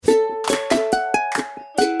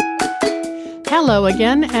Hello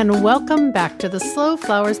again, and welcome back to the Slow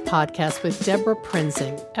Flowers Podcast with Deborah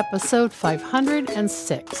Prinzing, episode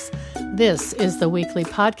 506. This is the weekly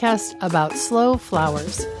podcast about slow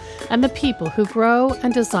flowers and the people who grow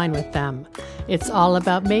and design with them. It's all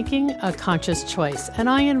about making a conscious choice, and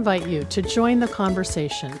I invite you to join the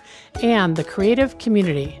conversation and the creative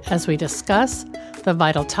community as we discuss the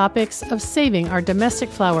vital topics of saving our domestic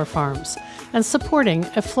flower farms and supporting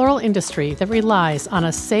a floral industry that relies on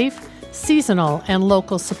a safe, seasonal, and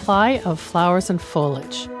local supply of flowers and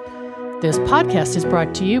foliage. This podcast is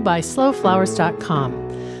brought to you by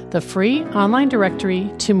slowflowers.com, the free online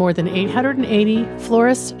directory to more than 880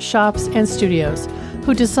 florists, shops, and studios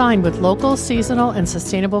who design with local, seasonal, and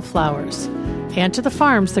sustainable flowers, and to the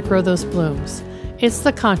farms that grow those blooms. It's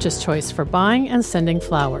the conscious choice for buying and sending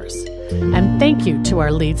flowers. And thank you to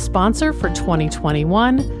our lead sponsor for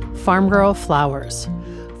 2021, Farm Girl Flowers.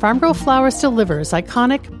 Farm Girl Flowers delivers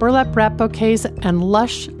iconic burlap wrap bouquets and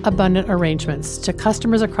lush, abundant arrangements to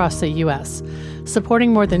customers across the U.S.,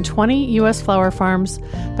 supporting more than 20 U.S. flower farms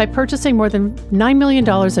by purchasing more than $9 million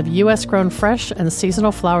of U.S.-grown fresh and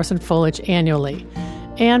seasonal flowers and foliage annually,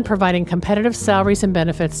 and providing competitive salaries and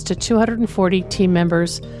benefits to 240 team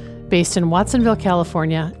members based in Watsonville,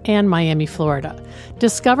 California, and Miami, Florida.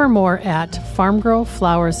 Discover more at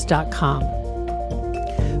farmgirlflowers.com.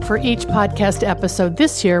 For each podcast episode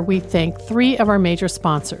this year, we thank three of our major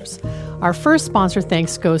sponsors. Our first sponsor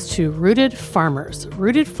thanks goes to Rooted Farmers.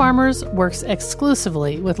 Rooted Farmers works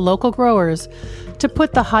exclusively with local growers to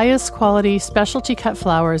put the highest quality specialty cut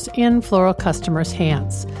flowers in floral customers'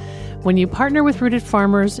 hands. When you partner with Rooted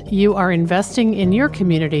Farmers, you are investing in your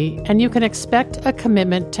community, and you can expect a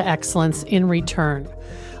commitment to excellence in return.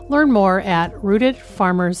 Learn more at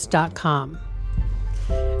rootedfarmers.com.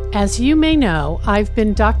 As you may know, I've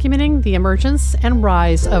been documenting the emergence and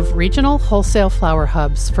rise of regional wholesale flower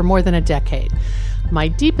hubs for more than a decade. My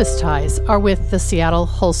deepest ties are with the Seattle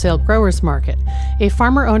Wholesale Growers Market, a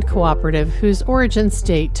farmer-owned cooperative whose origins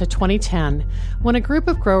date to 2010, when a group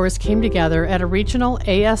of growers came together at a regional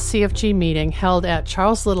ASCFG meeting held at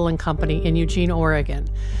Charles Little & Company in Eugene, Oregon.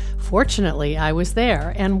 Fortunately, I was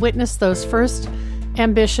there and witnessed those first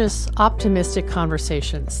ambitious, optimistic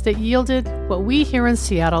conversations that yielded what we here in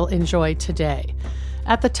Seattle enjoy today.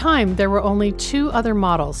 At the time, there were only two other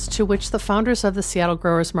models to which the founders of the Seattle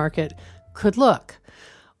Growers Market could look.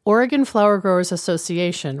 Oregon Flower Growers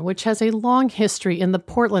Association, which has a long history in the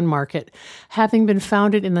Portland market, having been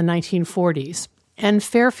founded in the 1940s, and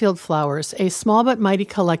Fairfield Flowers, a small but mighty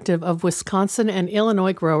collective of Wisconsin and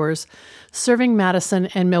Illinois growers serving Madison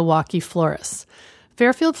and Milwaukee florists.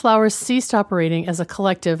 Fairfield Flowers ceased operating as a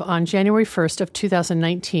collective on January 1st of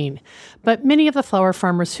 2019, but many of the flower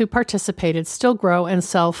farmers who participated still grow and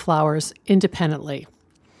sell flowers independently.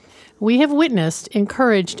 We have witnessed,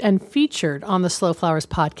 encouraged, and featured on the Slow Flowers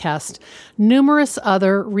podcast numerous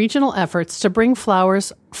other regional efforts to bring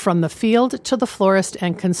flowers from the field to the florist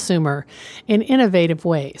and consumer in innovative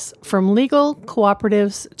ways, from legal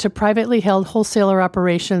cooperatives to privately held wholesaler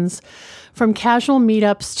operations, from casual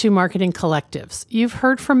meetups to marketing collectives. You've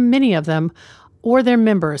heard from many of them or their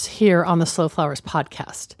members here on the Slow Flowers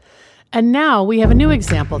podcast. And now we have a new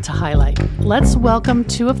example to highlight. Let's welcome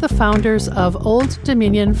two of the founders of Old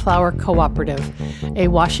Dominion Flower Cooperative, a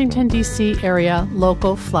Washington, D.C. area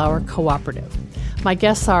local flower cooperative. My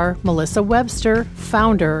guests are Melissa Webster,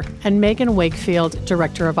 founder, and Megan Wakefield,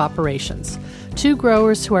 director of operations, two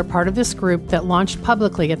growers who are part of this group that launched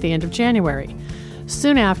publicly at the end of January.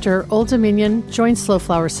 Soon after, Old Dominion joined Slow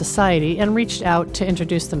Flower Society and reached out to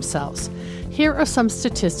introduce themselves. Here are some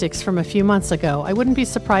statistics from a few months ago. I wouldn't be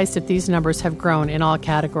surprised if these numbers have grown in all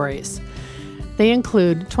categories. They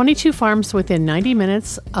include 22 farms within 90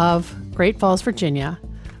 minutes of Great Falls, Virginia,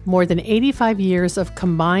 more than 85 years of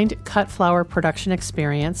combined cut flower production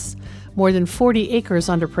experience, more than 40 acres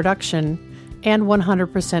under production, and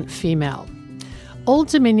 100% female. Old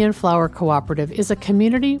Dominion Flower Cooperative is a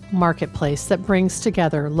community marketplace that brings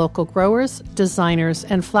together local growers, designers,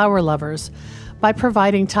 and flower lovers by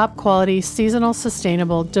providing top-quality, seasonal,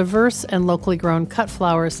 sustainable, diverse, and locally grown cut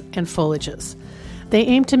flowers and foliages. They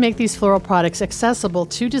aim to make these floral products accessible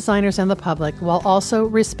to designers and the public while also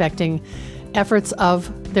respecting efforts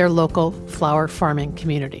of their local flower farming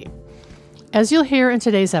community. As you'll hear in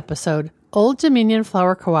today's episode, Old Dominion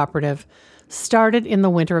Flower Cooperative started in the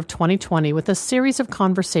winter of 2020 with a series of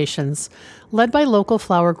conversations led by local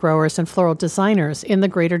flower growers and floral designers in the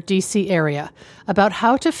greater DC area about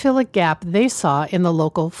how to fill a gap they saw in the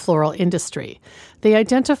local floral industry. They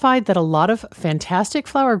identified that a lot of fantastic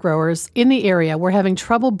flower growers in the area were having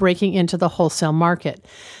trouble breaking into the wholesale market,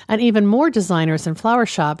 and even more designers and flower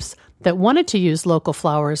shops that wanted to use local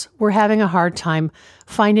flowers were having a hard time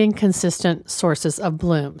finding consistent sources of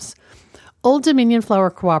blooms. Old Dominion Flower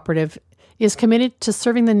Cooperative is committed to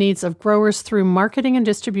serving the needs of growers through marketing and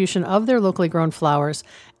distribution of their locally grown flowers,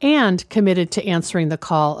 and committed to answering the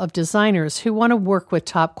call of designers who want to work with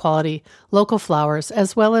top quality local flowers,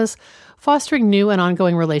 as well as fostering new and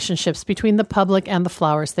ongoing relationships between the public and the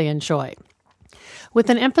flowers they enjoy. With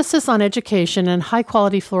an emphasis on education and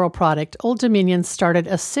high-quality floral product, Old Dominion started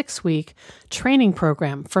a 6-week training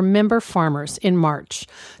program for member farmers in March,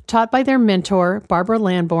 taught by their mentor, Barbara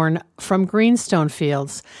Lamborn from Greenstone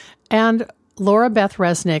Fields, and Laura Beth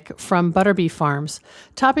Resnick from Butterbee Farms.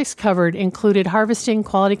 Topics covered included harvesting,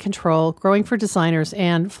 quality control, growing for designers,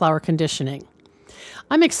 and flower conditioning.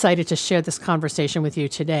 I'm excited to share this conversation with you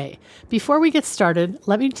today. Before we get started,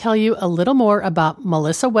 let me tell you a little more about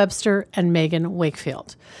Melissa Webster and Megan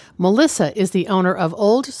Wakefield. Melissa is the owner of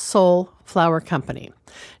Old Soul Flower Company.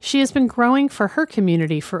 She has been growing for her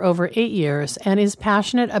community for over 8 years and is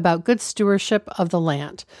passionate about good stewardship of the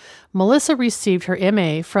land. Melissa received her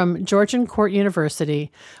MA from Georgian Court University,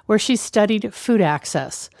 where she studied food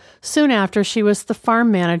access. Soon after, she was the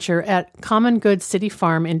farm manager at Common Good City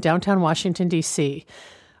Farm in downtown Washington, D.C.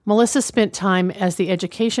 Melissa spent time as the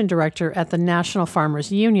education director at the National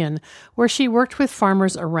Farmers Union, where she worked with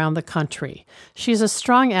farmers around the country. She's a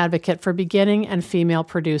strong advocate for beginning and female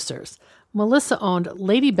producers. Melissa owned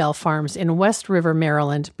Lady Bell Farms in West River,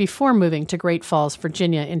 Maryland, before moving to Great Falls,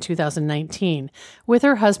 Virginia in 2019, with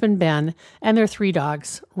her husband Ben and their 3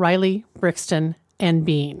 dogs, Riley, Brixton, and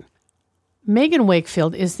Bean. Megan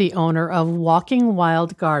Wakefield is the owner of Walking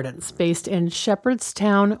Wild Gardens, based in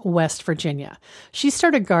Shepherdstown, West Virginia. She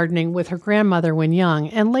started gardening with her grandmother when young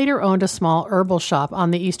and later owned a small herbal shop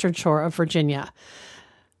on the eastern shore of Virginia.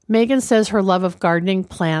 Megan says her love of gardening,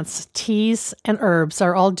 plants, teas, and herbs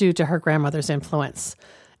are all due to her grandmother's influence.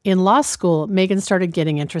 In law school, Megan started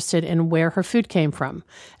getting interested in where her food came from.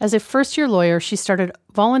 As a first-year lawyer, she started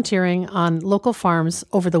volunteering on local farms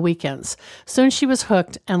over the weekends. Soon she was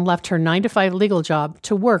hooked and left her 9-to-5 legal job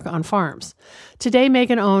to work on farms. Today,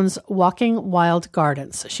 Megan owns Walking Wild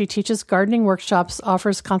Gardens. She teaches gardening workshops,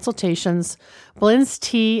 offers consultations, blends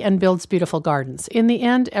tea, and builds beautiful gardens. In the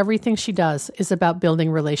end, everything she does is about building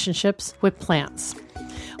relationships with plants.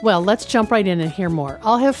 Well, let's jump right in and hear more.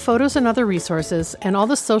 I'll have photos and other resources and all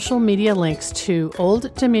the social media links to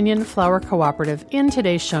Old Dominion Flower Cooperative in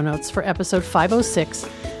today's show notes for episode 506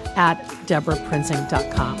 at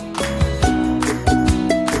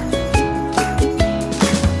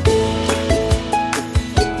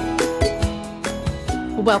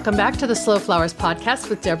deborahprinzing.com. Welcome back to the Slow Flowers podcast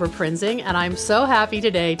with Deborah Prinzing, and I'm so happy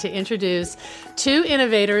today to introduce 2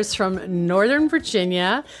 innovators from Northern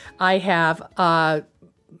Virginia. I have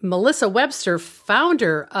Melissa Webster,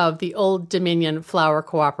 founder of the Old Dominion Flower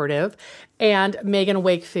Cooperative, and Megan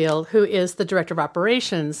Wakefield, who is the director of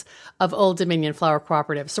operations of Old Dominion Flower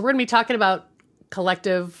Cooperative. So we're going to be talking about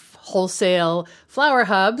collective wholesale flower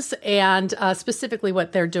hubs and specifically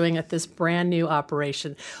what they're doing at this brand new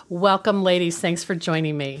operation. Welcome, ladies. Thanks for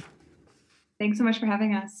joining me. Thanks so much for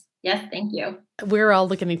having us. Yes, thank you. We're all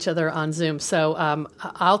looking at each other on Zoom. So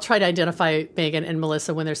I'll try to identify Megan and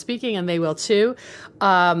Melissa when they're speaking, and they will too.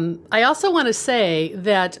 I also want to say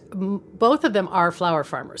that both of them are flower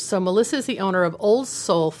farmers. So Melissa is the owner of Old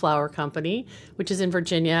Soul Flower Company, which is in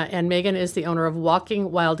Virginia, and Megan is the owner of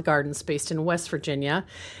Walking Wild Gardens, based in West Virginia.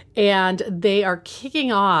 And they are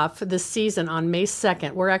kicking off the season on May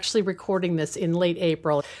 2nd. We're actually recording this in late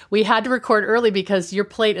April. We had to record early because your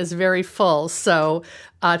plate is very full. So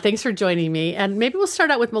thanks for joining me. And maybe we'll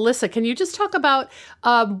start out with Melissa. Can you just talk about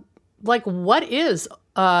what is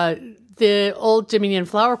the Old Dominion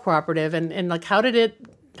Flower Cooperative and like how did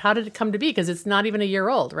it come to be? Because it's not even a year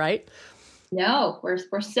old, right? No, we're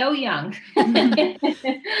so young.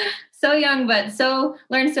 So young, but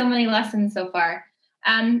learned so many lessons so far.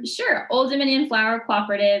 Sure. Old Dominion Flower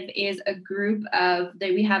Cooperative is a group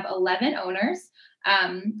we have 11 owners,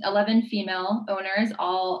 11 female owners,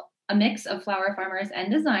 all a mix of flower farmers and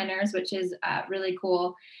designers, which is really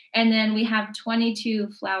cool. And then we have 22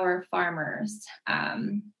 flower farmers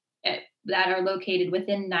that are located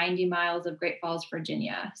within 90 miles of Great Falls,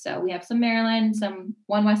 Virginia. So we have some Maryland,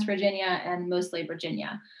 one West Virginia, and mostly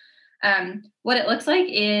Virginia. What it looks like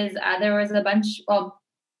is there was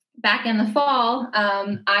back in the fall,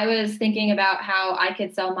 I was thinking about how I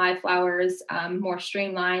could sell my flowers more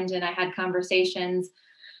streamlined. And I had conversations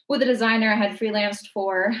with a designer I had freelanced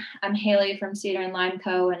for, Haley from Cedar and Lime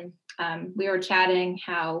Co. And we were chatting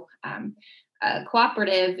how a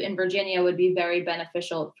cooperative in Virginia would be very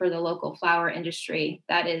beneficial for the local flower industry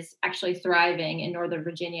that is actually thriving in Northern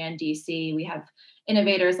Virginia and DC. We have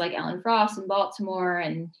innovators like Ellen Frost in Baltimore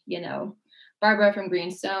and, Barbara from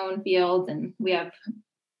Greenstone Fields. And we have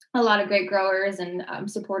a lot of great growers and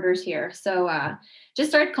supporters here. So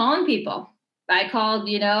just started calling people. I called,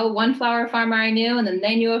 one flower farmer I knew, and then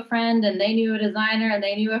they knew a friend, and they knew a designer, and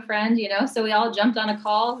they knew a friend, so we all jumped on a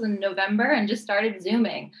call in November and just started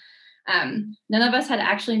Zooming. None of us had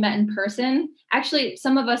actually met in person. Actually,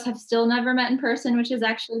 some of us have still never met in person, which is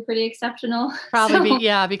actually pretty exceptional. Probably,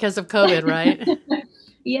 because of COVID, right?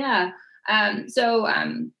 Yeah. So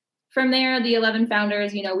from there, the 11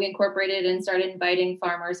 founders, we incorporated and started inviting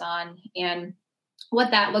farmers on. And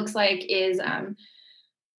what that looks like is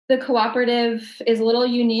the cooperative is a little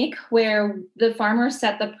unique where the farmers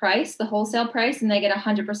set the price, the wholesale price, and they get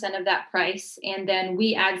 100% of that price. And then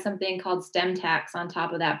we add something called stem tax on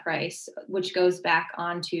top of that price, which goes back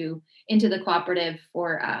into the cooperative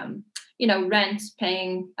for, rent,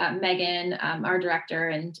 paying Megan, our director,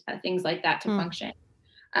 and things like that to function.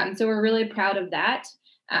 So we're really proud of that.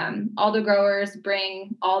 All the growers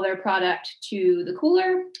bring all their product to the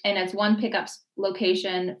cooler, and it's one pickup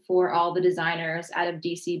location for all the designers out of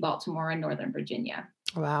DC, Baltimore, and Northern Virginia.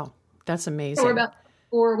 Wow, that's amazing. So we're about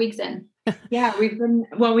 4 weeks in. Yeah,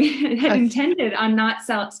 we had intended on not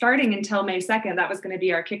starting until May 2nd. That was going to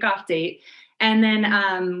be our kickoff date. And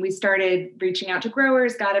then we started reaching out to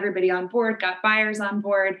growers, got everybody on board, got buyers on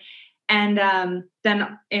board. And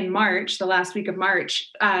then in March, the last week of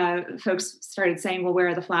March, folks started saying, well, where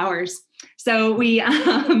are the flowers? So we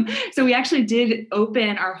actually did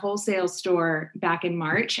open our wholesale store back in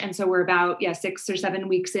March. And so we're about 6 or 7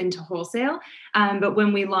 weeks into wholesale. But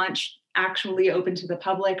when we launch actually open to the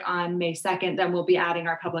public on May 2nd, then we'll be adding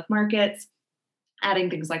our public markets, adding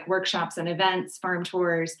things like workshops and events, farm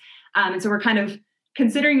tours. And so we're kind of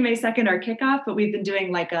considering May 2nd our kickoff, but we've been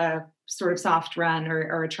doing like a sort of soft run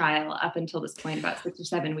or a trial up until this point, about 6 or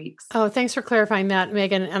 7 weeks. Oh, thanks for clarifying that,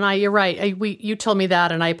 Megan. And you're right. You told me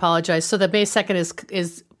that, and I apologize. So the May 2nd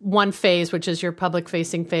is one phase, which is your public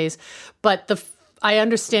facing phase. But I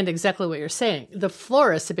understand exactly what you're saying. The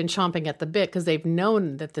florists have been chomping at the bit because they've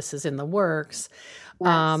known that this is in the works.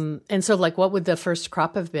 Yes. And so what would the first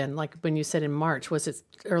crop have been? Like when you said in March, was it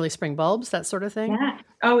early spring bulbs, that sort of thing? Yeah.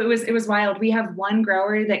 Oh, it was wild. We have one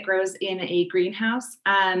grower that grows in a greenhouse.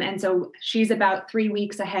 And so she's about 3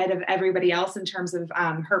 weeks ahead of everybody else in terms of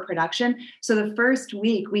her production. So the first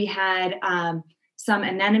week we had some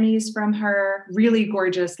anemones from her, really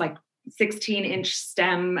gorgeous, 16-inch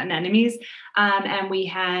stem anemones. And we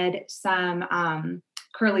had some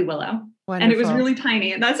curly willow. Wonderful. And it was really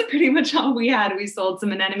tiny. And that's pretty much all we had. We sold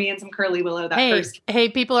some anemone and some curly willow first. Hey,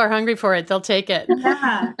 people are hungry for it. They'll take it.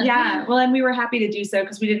 Yeah. Well, and we were happy to do so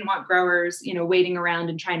because we didn't want growers, waiting around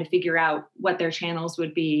and trying to figure out what their channels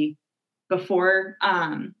would be before,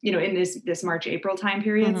 in this March, April time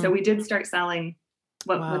period. Mm-hmm. So we did start selling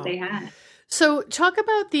what they had. So talk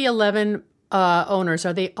about the 11 owners.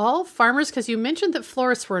 Are they all farmers? Because you mentioned that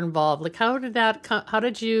florists were involved. How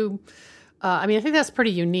did you... I think that's pretty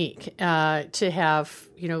unique to have,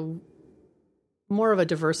 more of a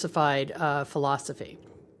diversified philosophy.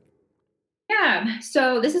 Yeah.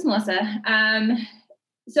 So this is Melissa.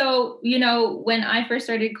 So, when I first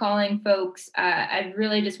started calling folks, I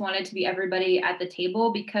really just wanted to be everybody at the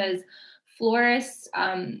table because florists,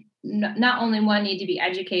 not only need to be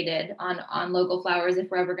educated on local flowers if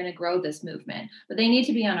we're ever going to grow this movement, but they need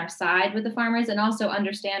to be on our side with the farmers and also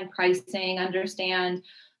understand pricing, understand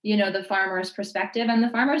the farmer's perspective, and the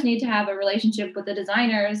farmers need to have a relationship with the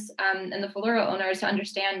designers and the floral owners to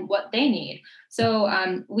understand what they need. So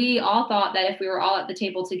we all thought that if we were all at the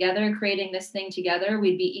table together, creating this thing together,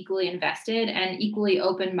 we'd be equally invested and equally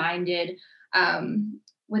open-minded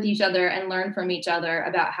with each other and learn from each other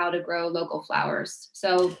about how to grow local flowers.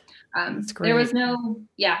 So there was no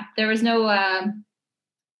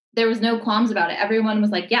qualms about it. Everyone was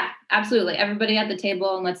like, yeah, absolutely. Everybody at the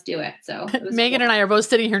table and let's do it. So it was Megan cool. And I are both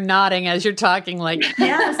sitting here nodding as you're talking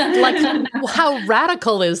yes. How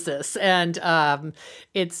radical is this? And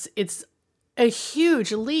it's a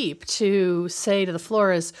huge leap to say to the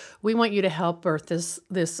florists, we want you to help birth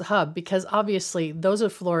this hub, because obviously those are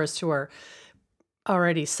florists who are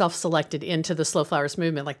already self-selected into the Slow Flowers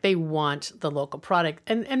movement. They want the local product.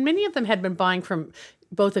 And many of them had been buying from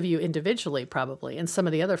both of you individually, probably, and some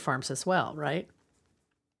of the other farms as well, right?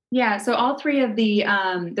 Yeah, so all three of the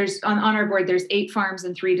there's on our board there's 8 farms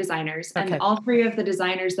and 3 designers, and Okay. all three of the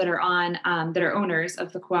designers that are on that are owners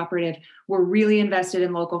of the cooperative were really invested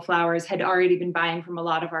in local flowers, had already been buying from a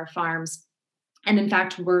lot of our farms, and in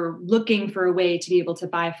fact we're looking for a way to be able to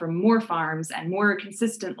buy from more farms and more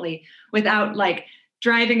consistently without like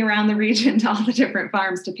driving around the region to all the different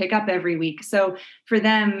farms to pick up every week. So for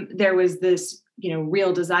them there was this,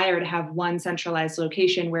 real desire to have one centralized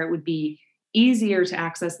location where it would be easier to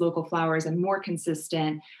access local flowers and more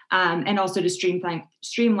consistent, and also to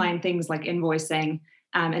streamline things like invoicing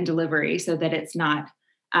and delivery so that it's not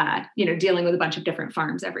dealing with a bunch of different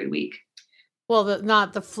farms every week. Well,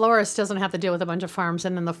 the florist doesn't have to deal with a bunch of farms,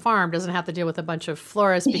 and then the farm doesn't have to deal with a bunch of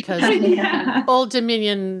florists, because Yeah. Old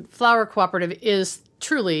Dominion Flower Cooperative is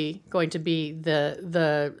truly going to be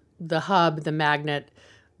the hub, the magnet,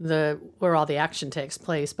 where all the action takes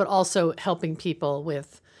place, but also helping people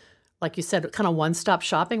with, like you said, kind of one-stop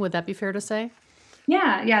shopping. Would that be fair to say?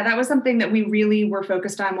 Yeah, that was something that we really were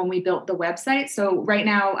focused on when we built the website. So right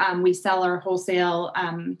now we sell our wholesale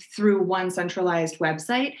through one centralized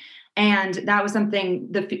website. And that was something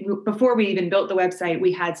before we even built the website,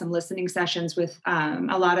 we had some listening sessions with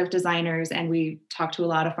a lot of designers, and we talked to a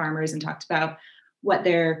lot of farmers and talked about what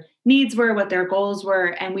their needs were, what their goals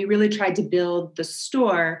were. And we really tried to build the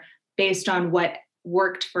store based on what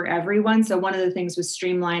worked for everyone. So one of the things was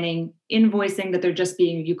streamlining invoicing, that they're just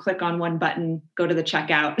being, you click on one button, go to the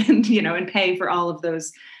checkout and, and pay for all of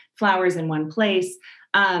those flowers in one place.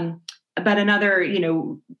 But another,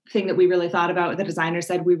 thing that we really thought about, the designer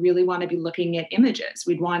said, we really want to be looking at images.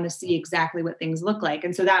 We'd want to see exactly what things look like.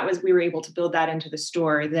 And so we were able to build that into the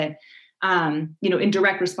store, that in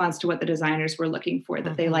direct response to what the designers were looking for,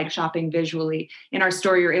 that they like shopping visually. In our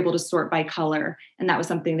store, you're able to sort by color, and that was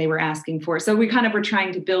something they were asking for. So we kind of were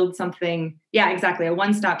trying to build something, exactly, a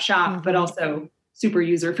one-stop shop, but also super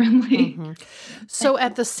user-friendly. So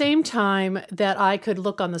at the same time that I could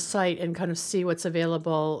look on the site and kind of see what's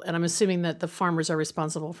available, and I'm assuming that the farmers are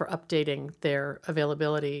responsible for updating their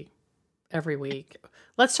availability every week.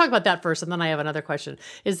 Let's talk about that first, and then I have another question.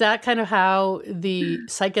 Is that kind of how the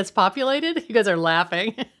site gets populated? You guys are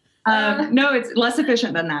laughing. No, it's less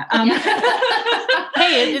efficient than that.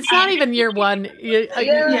 Hey, it's not even year one. You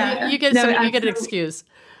get an excuse.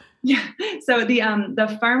 Yeah. So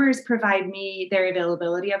the farmers provide me their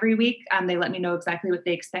availability every week. They let me know exactly what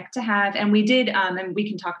they expect to have. And we did, and we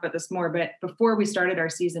can talk about this more, but before we started our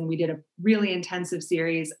season, we did a really intensive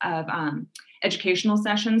series of educational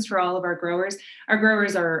sessions for all of our growers. Our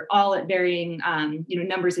growers are all at varying,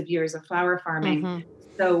 numbers of years of flower farming.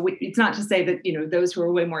 So it's not to say that, those who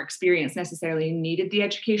are way more experienced necessarily needed the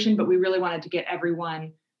education, but we really wanted to get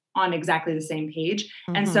everyone on exactly the same page.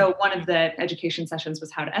 And so one of the education sessions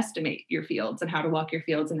was how to estimate your fields and how to walk your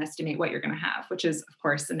fields and estimate what you're going to have, which is, of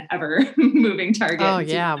course, an ever moving target. Oh,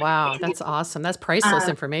 yeah. Wow. That's awesome. That's priceless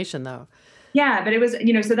information, though. Yeah, but it was,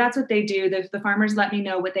 so that's what they do. The farmers let me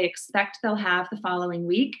know what they expect they'll have the following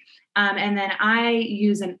week. And then I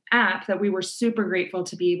use an app that we were super grateful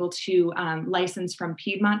to be able to license from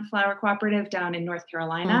Piedmont Flower Cooperative down in North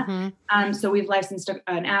Carolina. So we've licensed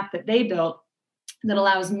an app that they built that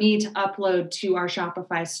allows me to upload to our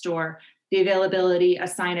Shopify store the availability,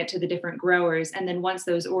 assign it to the different growers. And then once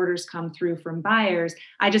those orders come through from buyers,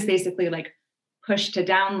 I just basically push to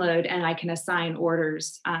download, and I can assign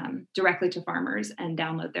orders directly to farmers and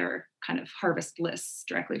download their kind of harvest lists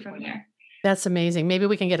directly from there. That's amazing. Maybe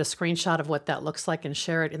we can get a screenshot of what that looks like and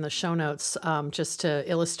share it in the show notes, just to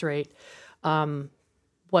illustrate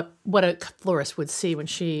what a florist would see when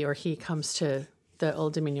she or he comes to the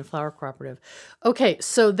Old Dominion Flower Cooperative. Okay,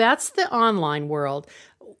 so that's the online world.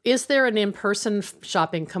 Is there an in-person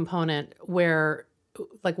shopping component where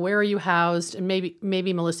are you housed? And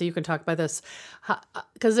maybe Melissa, you can talk about this,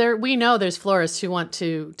 because we know there's florists who want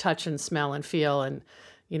to touch and smell and feel and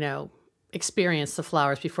experience the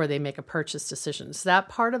flowers before they make a purchase decision. Is that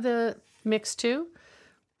part of the mix too?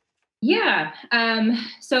 Yeah.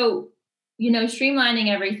 So streamlining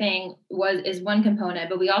everything is one component,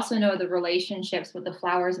 but we also know the relationships with the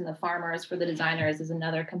flowers and the farmers for the designers is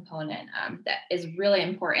another component that is really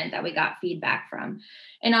important that we got feedback from.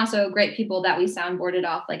 And also great people that we soundboarded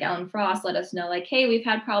off, like Ellen Frost, let us know, hey, we've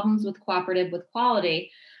had problems with cooperative with quality.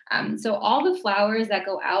 So all the flowers that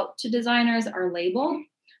go out to designers are labeled.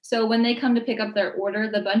 So when they come to pick up their order,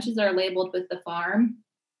 the bunches are labeled with the farm.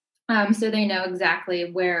 So they know exactly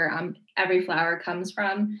where every flower comes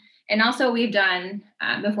from. And also we've done,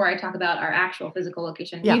 before I talk about our actual physical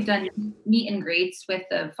location, we've done meet and greets with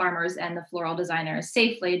the farmers and the floral designers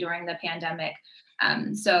safely during the pandemic.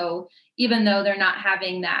 So even though they're not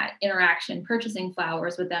having that interaction, purchasing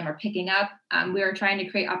flowers with them or picking up, we are trying to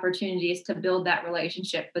create opportunities to build that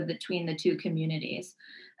relationship between the two communities.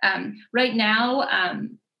 Right now,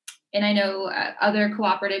 and I know other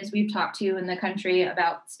cooperatives we've talked to in the country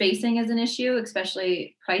about spacing as an issue,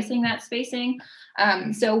 especially pricing that spacing.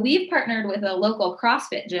 So we've partnered with a local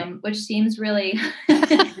CrossFit gym, which seems really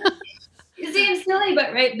it seems silly,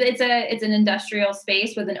 but right, it's an industrial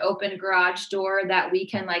space with an open garage door that we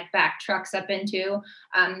can like back trucks up into,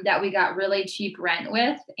 that we got really cheap rent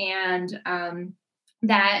with, and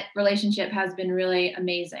that relationship has been really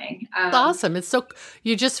amazing. Awesome! It's so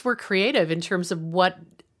you just were creative in terms of what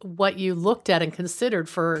you looked at and considered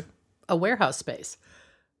for a warehouse space.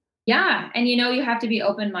 Yeah. And, you have to be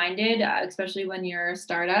open-minded, especially when you're a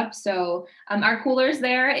startup. So our cooler's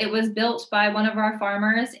there. It was built by one of our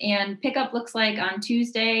farmers, and pickup looks like on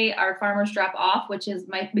Tuesday, our farmers drop off, which is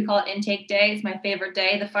we call it intake day. It's my favorite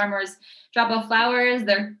day. The farmers drop off flowers.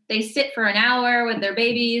 They sit for an hour with their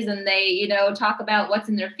babies, and they, talk about what's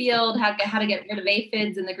in their field, how to get rid of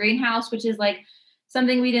aphids in the greenhouse, which is like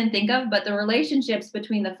something we didn't think of, but the relationships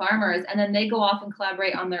between the farmers, and then they go off and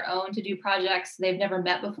collaborate on their own to do projects they've never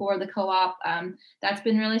met before, the co-op. That's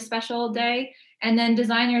been really special day. And then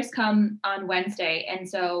designers come on Wednesday. And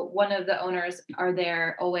so one of the owners are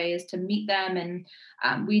there always to meet them. And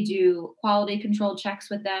we do quality control checks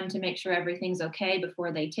with them to make sure everything's okay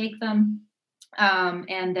before they take them.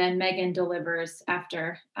 And then Megan delivers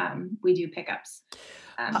after we do pickups.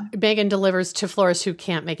 Megan delivers to florists who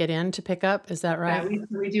can't make it in to pick up. Is that right? Yeah,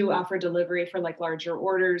 we do offer delivery for like larger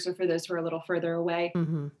orders or for those who are a little further away.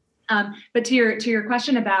 Mm-hmm. But to your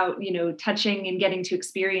question about, touching and getting to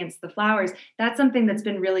experience the flowers, that's something that's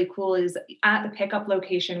been really cool is at the pickup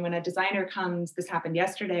location when a designer comes, this happened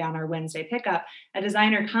yesterday on our Wednesday pickup, a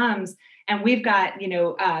designer comes and we've got,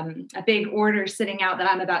 a big order sitting out that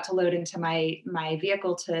I'm about to load into my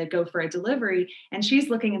vehicle to go for a delivery. And she's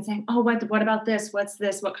looking and saying, oh, what about this? What's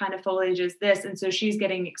this? What kind of foliage is this? And so she's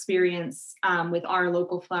getting experience with our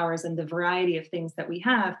local flowers and the variety of things that we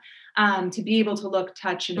have to be able to look,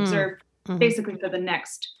 touch, and observe basically for the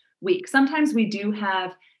next week. Sometimes we do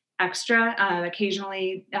have extra.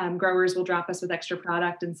 Occasionally, growers will drop us with extra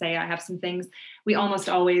product and say, I have some things. We almost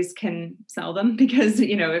always can sell them because,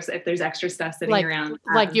 if there's extra stuff sitting around.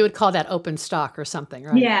 Like you would call that open stock or something,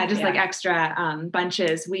 right? Yeah, just like extra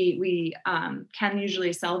bunches. We can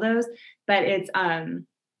usually sell those, but it's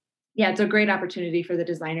a great opportunity for the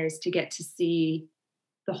designers to get to see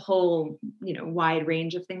the whole, wide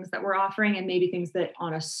range of things that we're offering, and maybe things that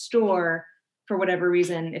on a store, for whatever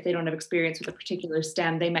reason, if they don't have experience with a particular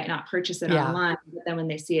stem, they might not purchase it online. But then when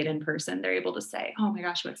they see it in person, they're able to say, oh my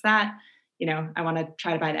gosh, what's that? I want to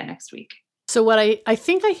try to buy that next week. So what I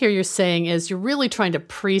think I hear you saying is you're really trying to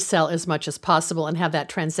pre-sell as much as possible and have that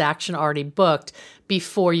transaction already booked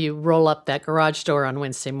before you roll up that garage door on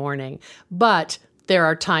Wednesday morning. But there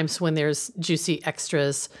are times when there's juicy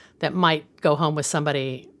extras that might go home with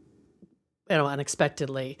somebody,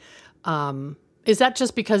 unexpectedly. Is that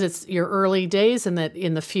just because it's your early days and that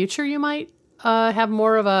in the future you might have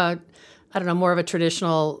more of a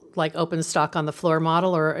traditional like open stock on the floor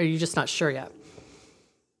model, or are you just not sure yet?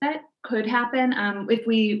 That could happen. If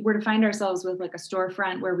we were to find ourselves with like a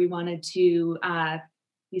storefront where we wanted to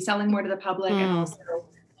be selling more to the public and also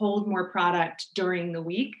hold more product during the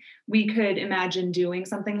week, we could imagine doing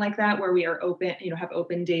something like that where we are open, have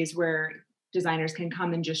open days where designers can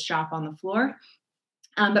come and just shop on the floor.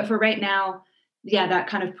 But for right now, that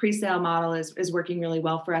kind of pre-sale model is working really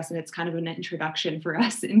well for us. And it's kind of an introduction for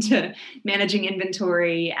us into managing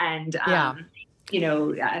inventory and,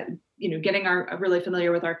 getting really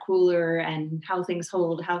familiar with our cooler and how things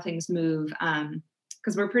hold, how things move.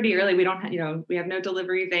 Because we're pretty early. We don't have, we have no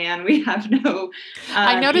delivery van. We have no.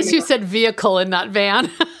 I noticed you said vehicle and not van.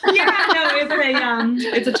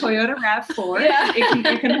 It's a Toyota RAV4. Yeah.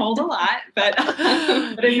 It can hold a lot, but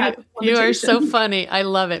you are so funny. I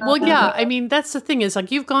love it. Well, yeah. I mean, that's the thing is like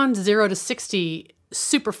you've gone 0 to 60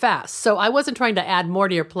 super fast. So I wasn't trying to add more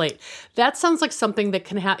to your plate. That sounds like something that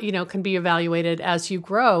can be evaluated as you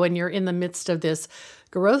grow and you're in the midst of this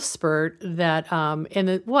growth spurt that,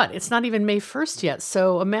 it's not even May 1st yet.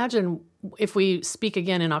 So imagine if we speak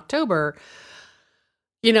again in October,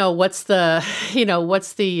 what's the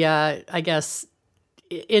I guess,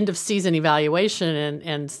 end of season evaluation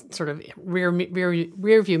and sort of rear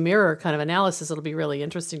view mirror kind of analysis. It'll be really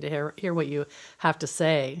interesting to hear what you have to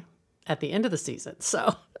say at the end of the season.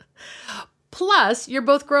 So plus you're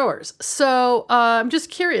both growers. So I'm just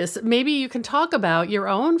curious, maybe you can talk about your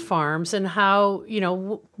own farms and how,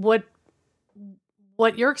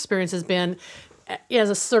 what your experience has been as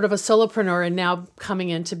a sort of a solopreneur and now coming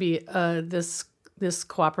in to be this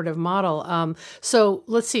cooperative model. So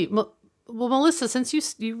let's see. Well, Melissa, since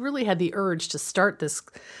you really had the urge to start this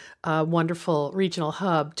wonderful regional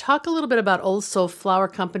hub, talk a little bit about Old Soul Flower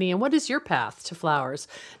Company and what is your path to flowers?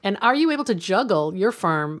 And are you able to juggle your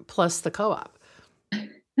farm plus the co-op?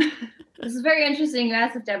 This is very interesting you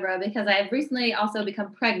asked, Deborah, because I've recently also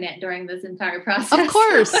become pregnant during this entire process. Of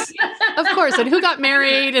course. Of course. And who got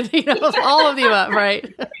married and, all of the above,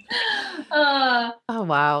 right? Oh,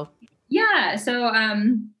 wow. Yeah. So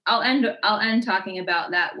I'll end talking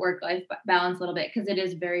about that work-life balance a little bit, because it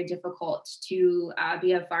is very difficult to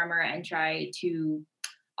be a farmer and try to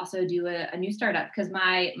also do a new startup, because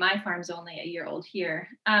my farm's only a year old here.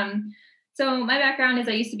 So my background is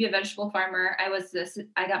I used to be a vegetable farmer. I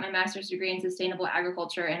got my master's degree in sustainable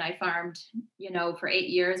agriculture, and I farmed, for 8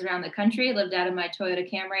 years around the country, lived out of my Toyota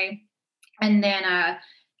Camry, and then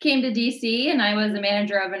came to DC, and I was a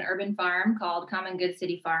manager of an urban farm called Common Good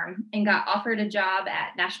City Farm, and got offered a job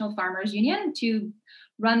at National Farmers Union to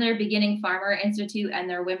run their Beginning Farmer Institute and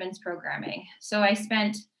their women's programming. So I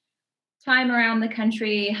spent time around the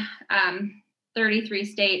country, 33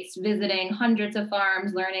 states, visiting hundreds of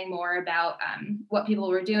farms, learning more about what people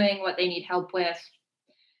were doing, what they need help with,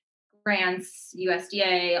 grants,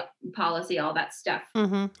 USDA policy, all that stuff.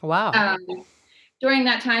 Mm-hmm. Wow. During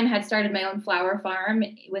that time, had started my own flower farm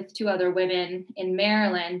with 2 other women in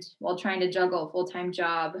Maryland while trying to juggle a full-time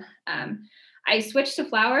job. I switched to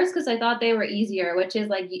flowers because I thought they were easier, which is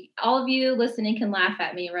like, all of you listening can laugh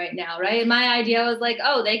at me right now, right? My idea was like,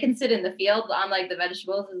 oh, they can sit in the field on like the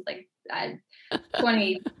vegetables. It's like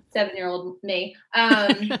 27-year-old me. But,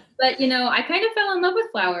 I kind of fell in love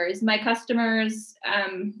with flowers. My customers,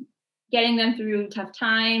 getting them through tough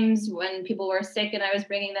times when people were sick and I was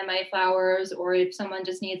bringing them my flowers, or if someone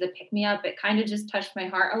just needs a pick-me-up, it kind of just touched my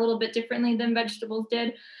heart a little bit differently than vegetables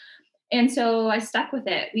did. And so I stuck with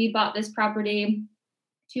it. We bought this property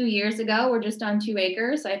 2 years ago. We're just on 2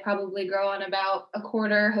 acres. I probably grow on about a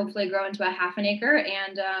quarter, hopefully grow into a half an acre,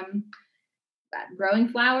 and growing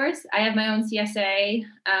flowers. I have my own CSA.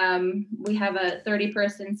 We have a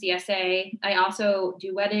 30-person CSA. I also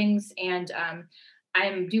do weddings, and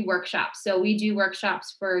I do workshops. So we do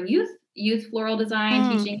workshops for youth floral design,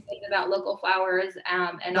 teaching things about local flowers,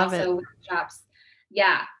 and Love also it. workshops.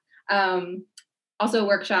 Yeah. Also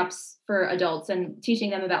workshops for adults and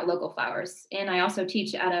teaching them about local flowers. And I also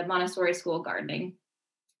teach at a Montessori school gardening.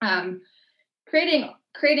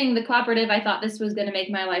 Creating the cooperative, I thought this was going to make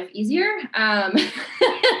my life easier,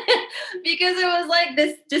 because it was like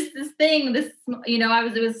this thing, I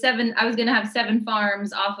was going to have 7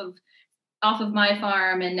 farms off of my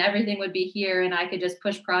farm, and everything would be here, and I could just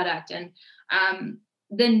push product. And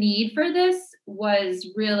the need for this was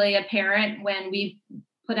really apparent when we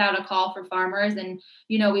put out a call for farmers, and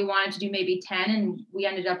we wanted to do maybe 10, and we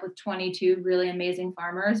ended up with 22 really amazing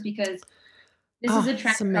farmers, because this is a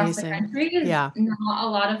trend across the country. Yeah. Not a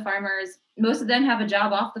lot of farmers, most of them have a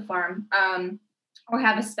job off the farm, or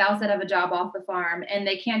have a spouse that have a job off the farm, and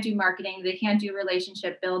they can't do marketing, they can't do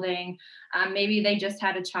relationship building. Maybe they just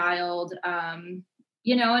had a child, and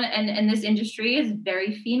this industry is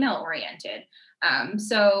very female oriented.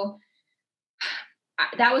 So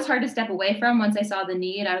that was hard to step away from. Once I saw the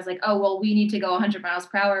need, I was like, oh, well, we need to go 100 miles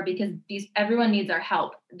per hour, because everyone needs our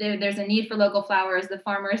help. There's a need for local flowers. The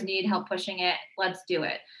farmers need help pushing it. Let's do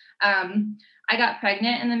it. I got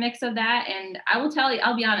pregnant in the mix of that. And I will tell you,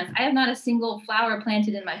 I'll be honest, I have not a single flower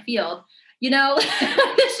planted in my field,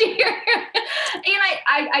 this year. And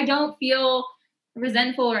I don't feel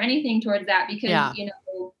resentful or anything towards that, because,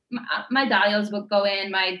 my dahlias will go in,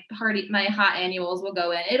 my hot annuals will go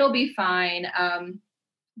in. It'll be fine.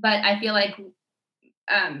 But I feel like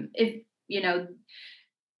if,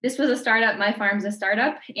 this was a startup, my farm's a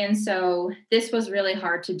startup. And so this was really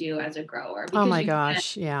hard to do as a grower. Oh my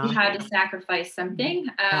gosh. Yeah. You had to sacrifice something.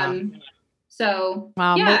 So,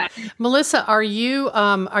 wow. Yeah. Melissa, are you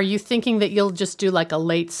thinking that you'll just do like a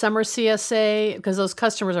late summer CSA? Because those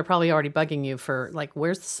customers are probably already bugging you for like,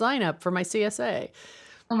 where's the sign up for my CSA?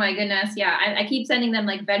 Oh my goodness. Yeah. I keep sending them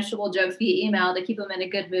like vegetable jokes via email to keep them in a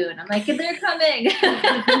good mood. I'm like, they're coming.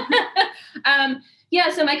 Yeah.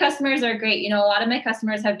 So my customers are great. A lot of my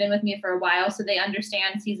customers have been with me for a while, so they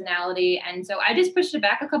understand seasonality. And so I just pushed it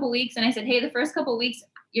back a couple weeks, and I said, hey, the first couple weeks,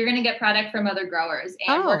 you're going to get product from other growers,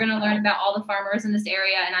 and we're going to learn about all the farmers in this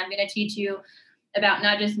area. And I'm going to teach you about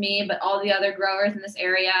not just me, but all the other growers in this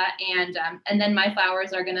area. And then my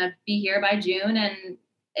flowers are going to be here by June, and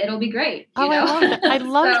it'll be great. I love that. I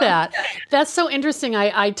love that. That's so interesting.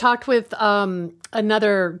 I talked with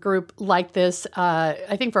another group like this,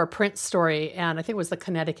 I think for a print story, and I think it was the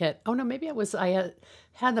Connecticut. Oh no, maybe it was, I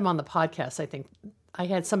had them on the podcast. I think I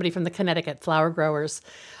had somebody from the Connecticut Flower Growers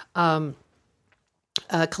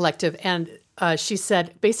Collective, and she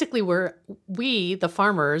said, basically, we, the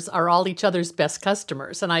farmers, are all each other's best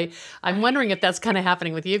customers. And I'm wondering if that's kind of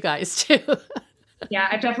happening with you guys too. Yeah,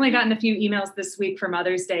 I've definitely gotten a few emails this week for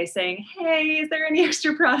Mother's Day saying, hey, is there any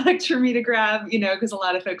extra product for me to grab? Because a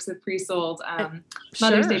lot of folks have pre-sold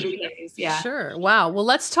Mother's Day bouquets. Yeah. Sure. Wow. Well,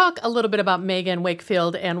 let's talk a little bit about Megan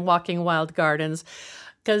Wakefield and Walking Wild Gardens,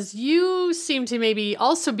 because you seem to maybe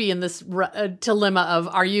also be in this dilemma of,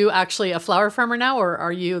 are you actually a flower farmer now, or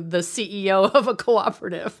are you the CEO of a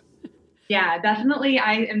cooperative? Yeah, definitely.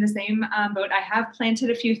 I am the same boat. I have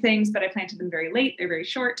planted a few things, but I planted them very late. They're very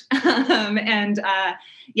short. So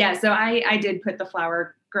I did put the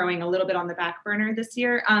flower growing a little bit on the back burner this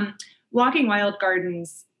year. Walking Wild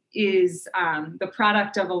Gardens is the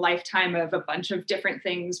product of a lifetime of a bunch of different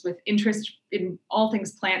things with interest in all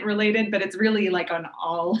things plant related, but it's really like a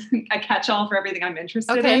catch-all for everything I'm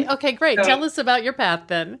interested in. Okay, great. So, tell us about your path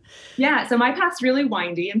then. Yeah, so my path's really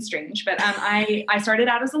windy and strange, but I started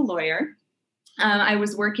out as a lawyer. I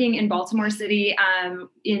was working in Baltimore City on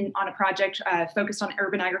a project focused on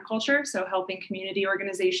urban agriculture, so helping community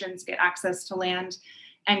organizations get access to land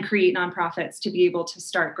and create nonprofits to be able to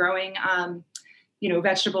start growing,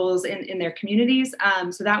 vegetables in their communities.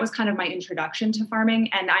 So that was kind of my introduction to farming,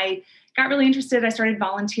 and I got really interested. I started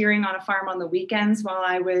volunteering on a farm on the weekends while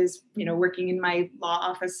I was, working in my law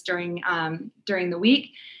office during the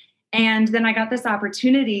week, and then I got this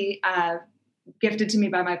opportunity gifted to me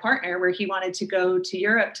by my partner, where he wanted to go to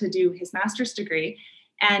Europe to do his master's degree.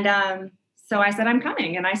 And so I said, I'm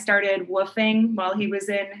coming. And I started woofing while he was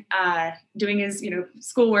in doing his,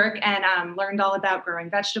 schoolwork, and learned all about growing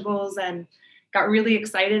vegetables and got really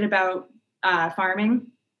excited about farming.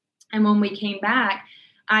 And when we came back,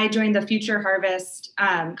 I joined the Future Harvest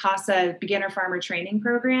CASA Beginner Farmer Training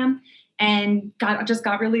Program, and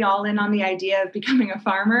got really all in on the idea of becoming a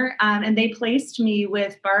farmer. And they placed me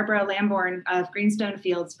with Barbara Lamborn of Greenstone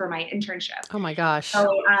Fields for my internship. Oh my gosh.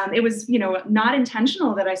 So it was, not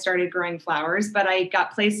intentional that I started growing flowers, but I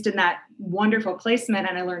got placed in that wonderful placement,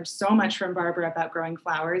 and I learned so much from Barbara about growing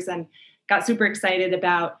flowers, and got super excited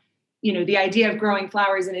about, the idea of growing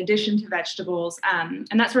flowers in addition to vegetables. And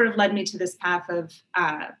that sort of led me to this path of,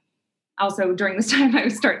 also during this time,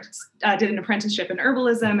 I did an apprenticeship in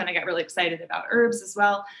herbalism, and I got really excited about herbs as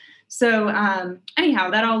well. So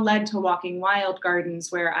anyhow, that all led to Walking Wild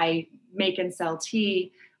Gardens, where I make and sell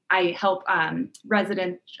tea. I help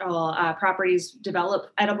residential properties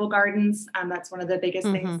develop edible gardens. That's one of the biggest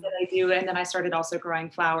things that I do. And then I started also growing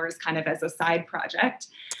flowers kind of as a side project.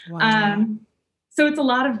 Wow. So it's a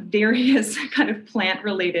lot of various kind of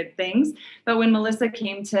plant-related things. But when Melissa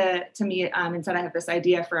came to me and said, I have this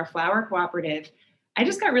idea for a flower cooperative, I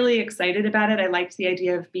just got really excited about it. I liked the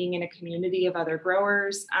idea of being in a community of other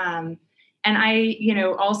growers. And I,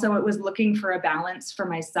 also it was looking for a balance for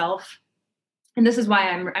myself. And this is why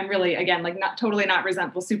I'm really, again, like not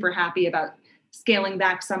resentful, super happy about scaling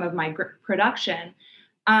back some of my production.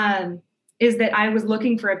 Is that I was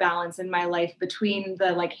looking for a balance in my life between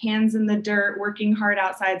the hands in the dirt, working hard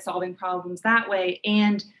outside, solving problems that way,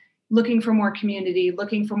 and looking for more community,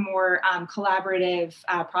 looking for more collaborative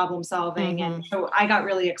problem solving. And so I got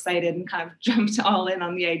really excited and kind of jumped all in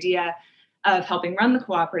on the idea of helping run the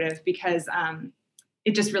cooperative, because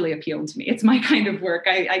it just really appealed to me. It's my kind of work.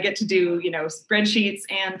 I get to do, spreadsheets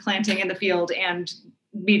and planting in the field and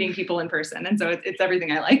meeting people in person. And so it's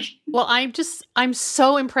everything I like. Well, I'm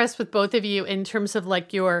so impressed with both of you in terms of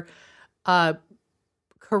your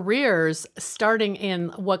careers, starting in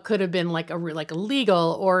what could have been like a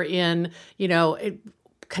legal, or in,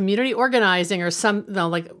 community organizing, or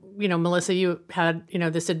Melissa, you had,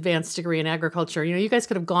 this advanced degree in agriculture. You guys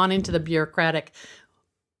could have gone into the bureaucratic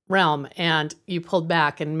realm, and you pulled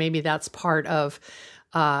back. And maybe that's part of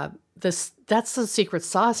this. That's the secret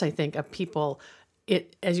sauce, I think, of people.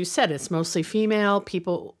 It, as you said, it's mostly female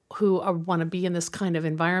people who want to be in this kind of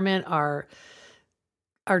environment,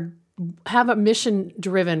 have a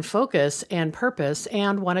mission-driven focus and purpose,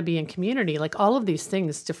 and want to be in community. Like, all of these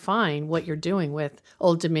things define what you're doing with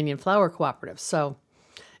Old Dominion Flower Cooperative. So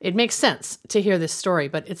it makes sense to hear this story,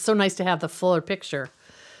 but it's so nice to have the fuller picture.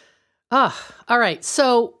 All right.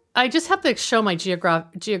 So I just have to show my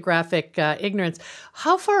geographic ignorance.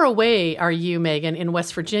 How far away are you, Megan, in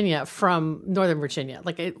West Virginia from Northern Virginia?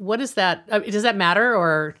 Like, what is that? Does that matter,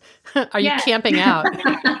 or are you camping out?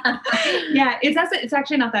 Yeah, it's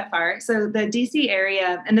actually not that far. So the DC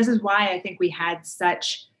area, and this is why I think we had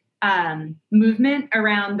such movement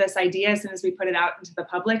around this idea as soon as we put it out into the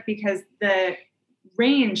public, because the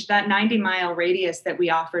range, that 90-mile radius that we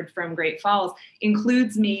offered from Great Falls,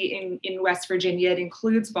 includes me in West Virginia. It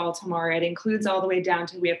includes Baltimore. It includes all the way down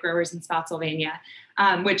to, we have growers in Spotsylvania,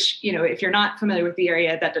 which, if you're not familiar with the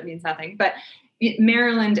area, that means nothing. But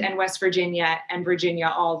Maryland and West Virginia and Virginia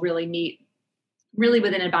all really meet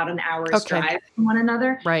within about an hour's drive from one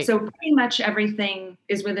another. Right. So pretty much everything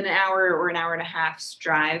is within an hour or an hour and a half's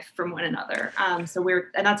drive from one another. And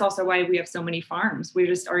that's also why we have so many farms. We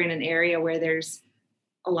just are in an area where there's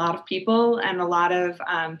a lot of people and a lot of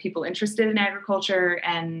people interested in agriculture,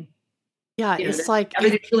 and it's like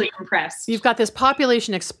everything's really compressed. You've got this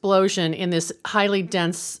population explosion in this highly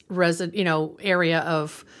dense area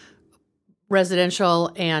of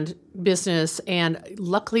residential and business, and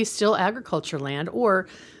luckily still agriculture land. Or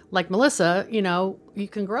like Melissa, you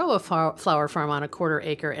can grow a flower farm on a 1/4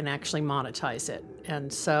 acre and actually monetize it.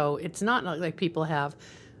 And so it's not like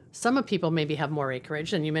some people maybe have more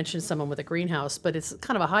acreage, and you mentioned someone with a greenhouse, but it's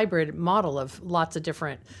kind of a hybrid model of lots of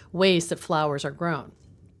different ways that flowers are grown.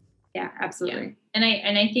 Yeah, absolutely. Yeah.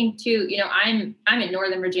 And I think too, I'm in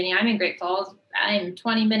Northern Virginia. I'm in Great Falls. I'm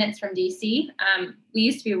 20 minutes from DC. We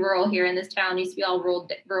used to be rural here in this town. It used to be all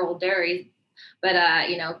rural dairies, but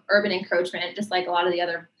urban encroachment, just like a lot of the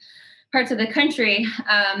other parts of the country.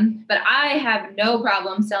 But I have no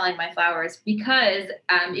problem selling my flowers, because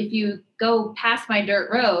if you go past my dirt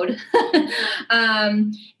road,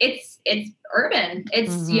 it's urban.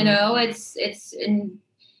 It's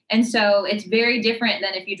and so it's very different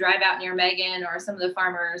than if you drive out near Megan or some of the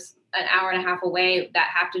farmers an hour and a half away that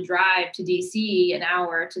have to drive to DC an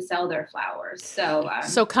hour to sell their flowers.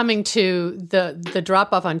 So coming to the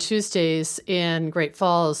drop off on Tuesdays in Great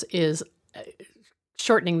Falls is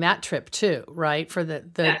shortening that trip too, right? For the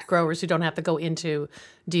yes. growers who don't have to go into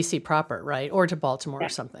DC proper, right? Or to Baltimore or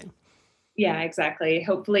something. Yeah, exactly.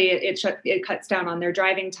 Hopefully it cuts down on their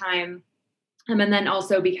driving time. And then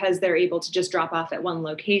also, because they're able to just drop off at one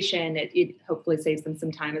location, it hopefully saves them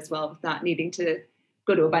some time as well, with not needing to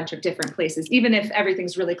go to a bunch of different places, even if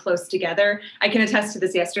everything's really close together. I can attest to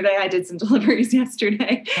this. Yesterday, I did some deliveries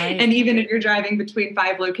yesterday. Right. And even if you're driving between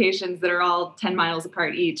 5 locations that are all 10 miles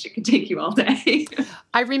apart each, it could take you all day.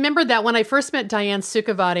 I remember that when I first met Diane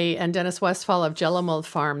Sukhavati and Dennis Westfall of Jello Mold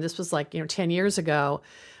Farm, this was 10 years ago.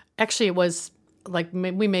 Actually, it was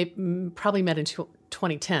probably met in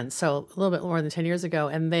 2010, so a little bit more than 10 years ago.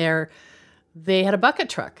 And they had a bucket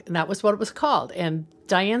truck, and that was what it was called. And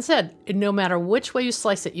Diane said, no matter which way you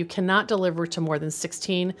slice it, you cannot deliver to more than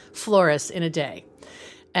 16 florists in a day.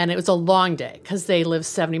 And it was a long day because they live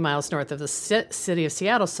 70 miles north of the city of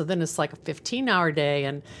Seattle. So then it's like a 15-hour day,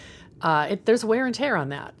 and there's wear and tear on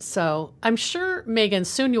that. So I'm sure, Megan,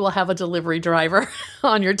 soon you will have a delivery driver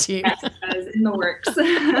on your team. Yes, in the works.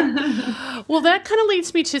 Well, that kind of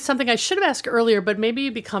leads me to something I should have asked earlier, but maybe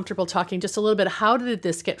you'd be comfortable talking just a little bit. How did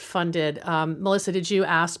this get funded? Melissa, did you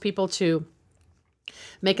ask people to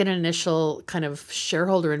make an initial kind of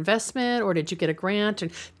shareholder investment, or did you get a grant?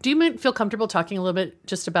 And do you feel comfortable talking a little bit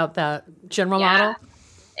just about that general model?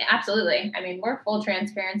 Absolutely. I mean, we're full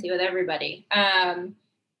transparency with everybody.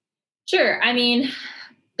 Sure. I mean,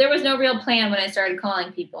 there was no real plan when I started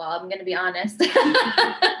calling people. I'm going to be honest.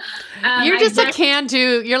 You're just a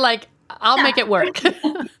can-do. You're like, I'll make it work.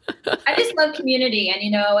 I just love community,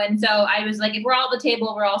 and so I was like, if we're all at the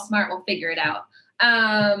table, we're all smart, we'll figure it out.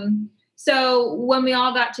 So when we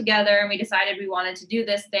all got together and we decided we wanted to do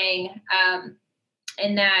this thing, I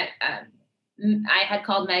had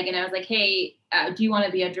called Megan. I was like, hey, do you want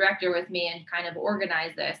to be a director with me and kind of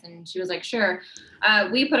organize this? And she was like, sure.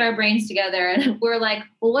 We put our brains together and we're like,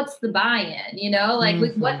 well, what's the buy-in?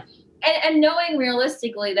 What? And knowing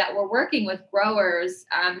realistically that we're working with growers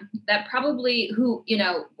that probably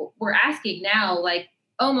we're asking now, like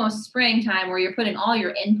almost springtime, where you're putting all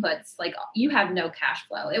your inputs, like you have no cash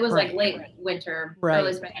flow. It was like late winter,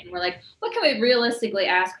 early spring. And we're like, what can we realistically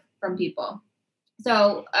ask from people?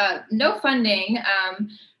 So no funding.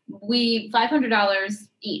 We $500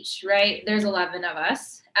 each, right? There's 11 of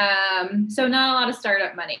us. So not a lot of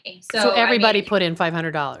startup money. So everybody put in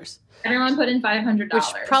 $500. Everyone put in $500. Which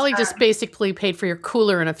probably just basically paid for your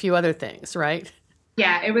cooler and a few other things, right?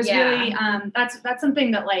 Yeah, it was really, that's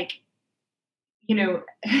something that to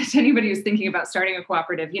anybody who's thinking about starting a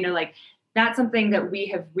cooperative, that's something that we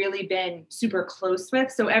have really been super close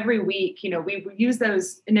with. So every week, we use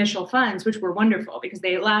those initial funds, which were wonderful because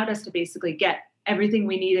they allowed us to basically get everything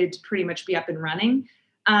we needed to pretty much be up and running.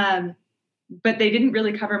 But they didn't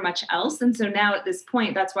really cover much else. And so now at this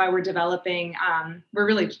point, that's why we're developing, we're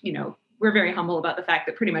really, we're very humble about the fact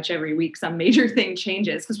that pretty much every week some major thing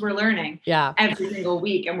changes because we're learning every single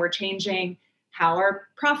week, and we're changing how our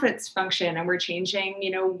profits function, and we're changing,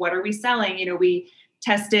 what are we selling? We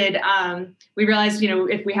tested, we realized,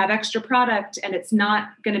 if we have extra product and it's not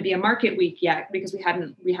going to be a market week yet, because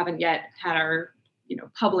we haven't yet had our,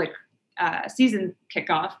 public season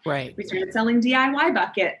kickoff. Right. We started selling DIY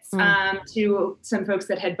buckets to some folks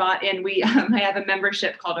that had bought in. I have a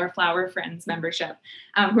membership called our Flower Friends membership,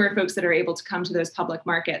 who are folks that are able to come to those public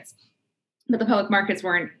markets, but the public markets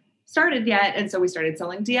weren't started yet. And so we started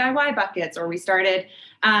selling DIY buckets, or we started,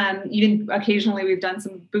 even occasionally we've done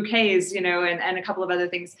some bouquets, and a couple of other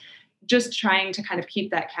things, just trying to kind of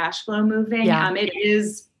keep that cash flow moving. Yeah. It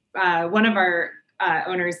is, one of our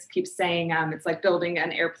owners keeps saying, it's like building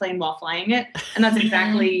an airplane while flying it. And that's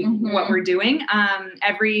exactly what we're doing.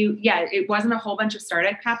 It wasn't a whole bunch of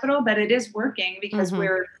startup capital, but it is working because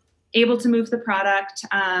we're able to move the product.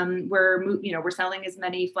 We're selling as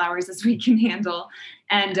many flowers as we can handle.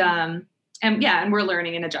 And we're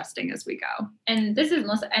learning and adjusting as we go. And this is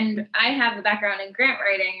and I have a background in grant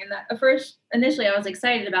writing. And initially I was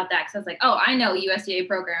excited about that because I was like, oh, I know USDA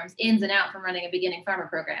programs ins and out from running a beginning farmer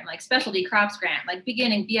program, like specialty crops grant, like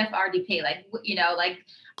beginning BFRDP,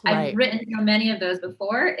 I've written so many of those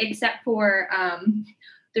before, except for,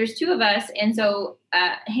 there's two of us. And so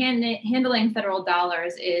handling federal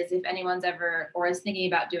dollars is, if anyone's ever or is thinking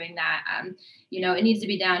about doing that, it needs to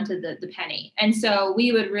be down to the penny. And so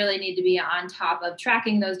we would really need to be on top of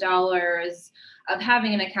tracking those dollars, of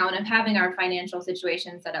having an account, of having our financial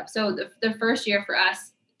situation set up. So the first year for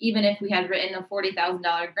us, even if we had written a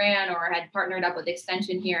 $40,000 grant or had partnered up with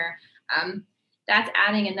Extension here, that's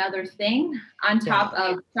adding another thing on top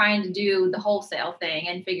of trying to do the wholesale thing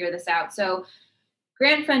and figure this out. So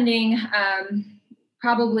grant funding,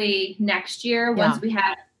 probably next year once we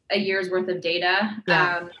have a year's worth of data.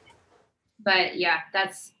 But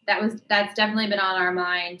that's definitely been on our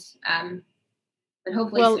mind. But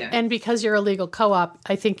hopefully soon. And because you're a legal co-op,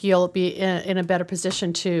 I think you'll be in a better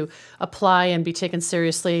position to apply and be taken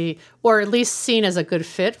seriously, or at least seen as a good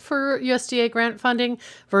fit for USDA grant funding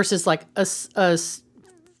versus like a LLC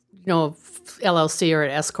or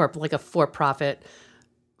an S corp, like a for-profit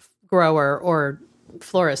grower or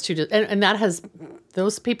florist who does, and that has,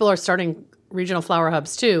 those people are starting regional flower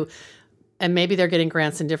hubs too, and maybe they're getting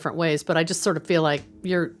grants in different ways. But I just sort of feel like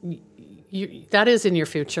that is in your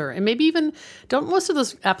future, and maybe even don't most of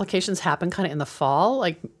those applications happen kind of in the fall,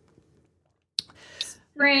 like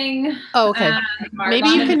spring. Oh, okay. Maybe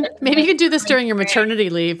you can do this during your maternity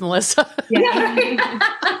leave, Melissa.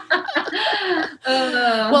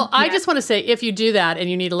 I just want to say, if you do that and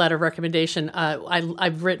you need a letter of recommendation,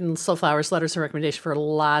 I've written Slow Flowers letters of recommendation for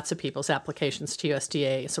lots of people's applications to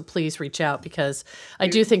USDA. So please reach out, because I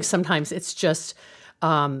do think sometimes it's just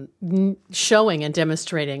showing and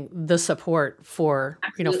demonstrating the support for,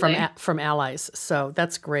 from allies. So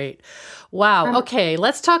that's great. Wow. Okay.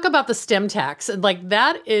 Let's talk about the STEM tax. Like,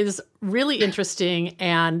 that is really interesting.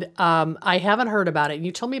 And I haven't heard about it.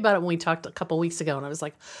 You told me about it when we talked a couple weeks ago, and I was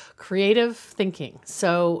like, creative thinking.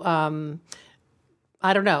 So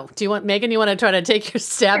I don't know. Megan, you want to try to take your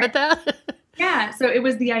stab at that? Yeah. So it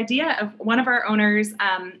was the idea of one of our owners,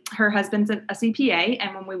 her husband's a CPA.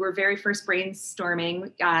 And when we were very first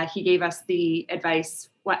brainstorming, he gave us the advice,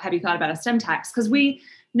 what have you thought about a STEM tax? Because we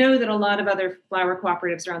know that a lot of other flower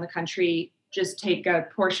cooperatives around the country just take a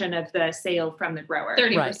portion of the sale from the grower.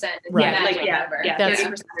 30%.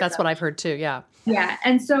 Right. That's what I've heard too. Yeah. Yeah.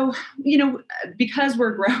 And so, because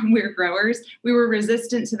we're growers, we were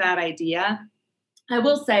resistant to that idea. I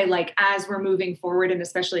will say, like, as we're moving forward, and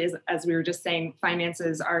especially as we were just saying,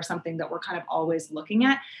 finances are something that we're kind of always looking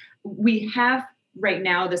at. We have right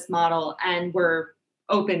now this model, and we're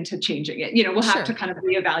open to changing it. We'll have to kind of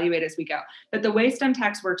reevaluate as we go. But the way STEM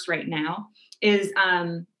tax works right now is,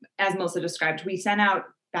 as Melissa described, we sent out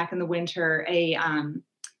back in the winter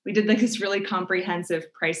we did like this really comprehensive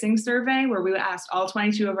pricing survey where we asked all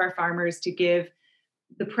 22 of our farmers to give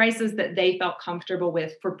the prices that they felt comfortable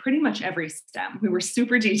with for pretty much every STEM. We were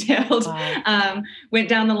super detailed, went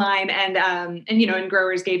down the line, and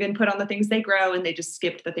growers gave input on the things they grow, and they just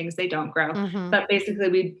skipped the things they don't grow. Mm-hmm. But basically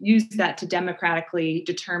we used that to democratically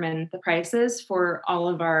determine the prices for all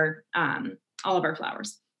of our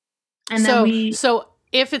flowers. And then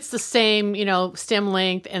if it's the same, stem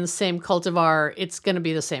length and same cultivar, it's going to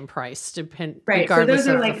be the same price, right. regardless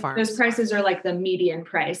So of the farms. those prices are like the median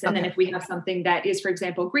price. And then if we have something that is, for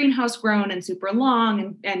example, greenhouse grown and super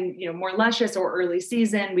long and more luscious or early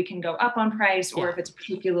season, we can go up on price. Or if it's a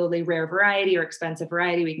particularly rare variety or expensive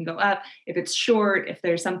variety, we can go up. If it's short, if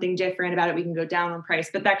there's something different about it, we can go down on price.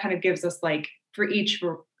 But that kind of gives us like for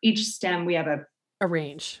each stem, we have a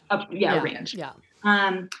range. A range. Yeah.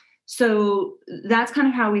 So that's kind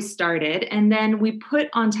of how we started. And then we put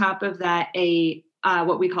on top of that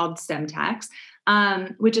what we called stem tax,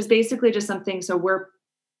 which is basically just something. So we're,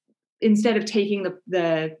 instead of taking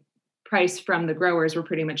the price from the growers, we're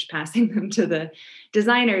pretty much passing them to the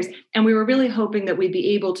designers. And we were really hoping that we'd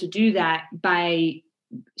be able to do that by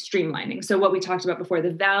streamlining. So what we talked about before,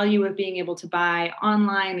 the value of being able to buy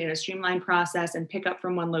online in a streamlined process and pick up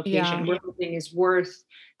from one location, we're hoping is worth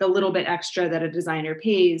the little bit extra that a designer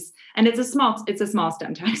pays. And it's a small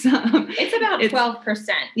stem tax. It's about 12%.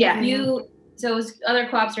 Yeah. So other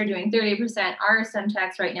co-ops are doing 30%. Our stem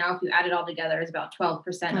tax right now, if you add it all together, is about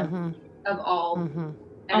 12% of all.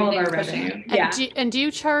 All of our revenue. Yeah. And do you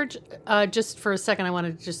charge, just for a second,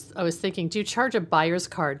 I was thinking, do you charge a buyer's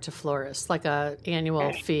card to florists, like a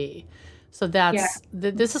annual fee? So that's,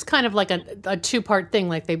 this is kind of like a two-part thing.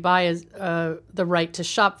 Like they buy the right to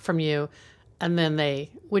shop from you, and then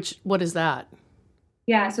what is that?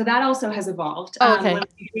 Yeah, so that also has evolved. Okay. When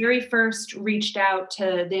we very first reached out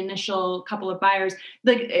to the initial couple of buyers,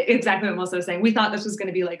 like exactly what Melissa was saying, we thought this was going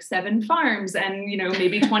to be like 7 farms and,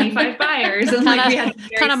 maybe 25 buyers. And like we had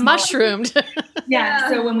kind of mushroomed. Yeah.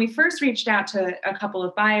 So when we first reached out to a couple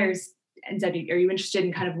of buyers and said, are you interested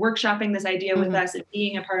in kind of workshopping this idea with us and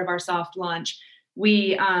being a part of our soft launch?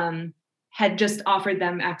 We had just offered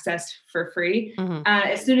them access for free.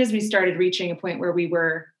 As soon as we started reaching a point where we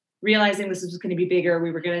were realizing this was going to be bigger,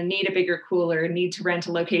 we were going to need a bigger cooler, need to rent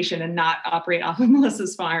a location and not operate off of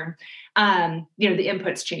Melissa's farm. The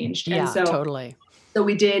inputs changed. Yeah, and so, totally. So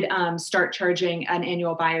we did start charging an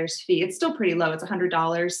annual buyer's fee. It's still pretty low. It's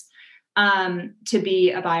 $100 to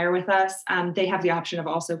be a buyer with us. They have the option of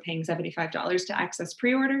also paying $75 to access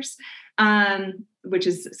pre-orders, which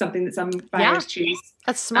is something that some buyers choose.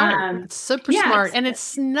 That's smart. It's super smart. And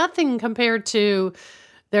it's nothing compared to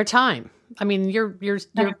their time. I mean, you're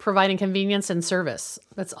providing convenience and service.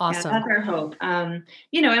 That's awesome. Yeah, that's our hope. And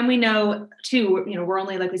we know too, we're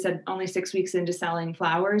only, like we said, only 6 weeks into selling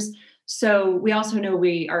flowers. So we also know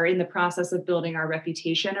we are in the process of building our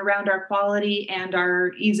reputation around our quality and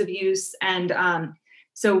our ease of use. And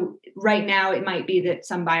so right now it might be that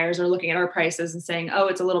some buyers are looking at our prices and saying, oh,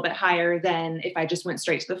 it's a little bit higher than if I just went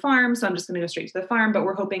straight to the farm. So I'm just going to go straight to the farm. But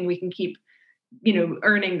we're hoping we can keep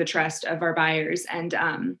earning the trust of our buyers and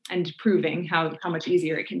proving how much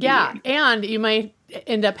easier it can be. Yeah. And you might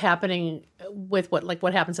end up happening with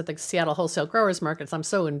what happens at the Seattle Wholesale Growers Markets. I'm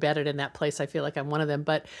so embedded in that place. I feel like I'm one of them,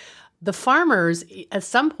 but the farmers at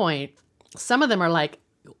some point, some of them are like,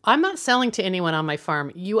 I'm not selling to anyone on my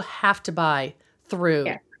farm. You have to buy through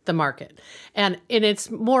the market. And it's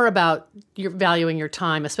more about your valuing your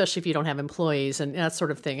time, especially if you don't have employees and that sort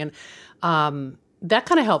of thing. And, that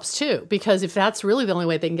kind of helps too, because if that's really the only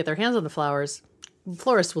way they can get their hands on the flowers,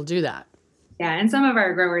 florists will do that. Yeah. And some of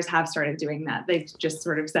our growers have started doing that. They've just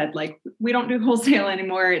sort of said, like, we don't do wholesale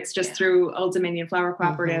anymore. It's just through Old Dominion Flower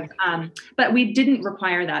Cooperative. But we didn't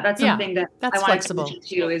require that. That's something that that's I wanted flexible. to mention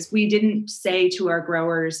too, is we didn't say to our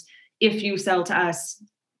growers, if you sell to us,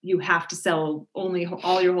 you have to sell only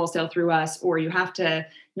all your wholesale through us, or you have to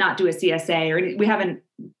not do a CSA, or we haven't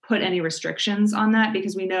put any restrictions on that,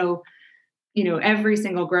 because we know every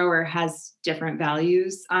single grower has different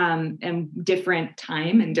values and different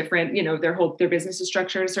time and different, their business is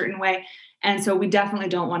structured a certain way. And so we definitely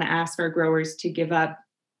don't want to ask our growers to give up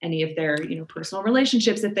any of their, personal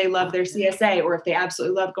relationships if they love their CSA, or if they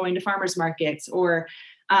absolutely love going to farmers markets, or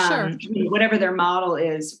whatever their model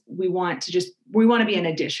is. We want to be an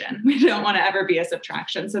addition. We don't want to ever be a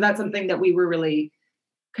subtraction. So that's something that we were really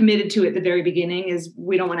committed to at the very beginning, is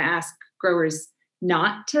we don't want to ask growers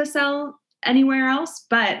not to sell anywhere else,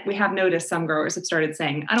 but we have noticed some growers have started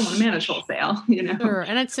saying, I don't want to manage wholesale, Sure.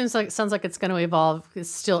 And it sounds like it's going to evolve. It's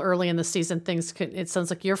still early in the season. It sounds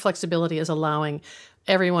like your flexibility is allowing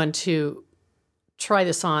everyone to try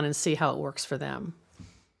this on and see how it works for them.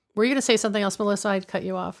 Were you going to say something else, Melissa? I'd cut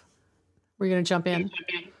you off. Were you going to jump in?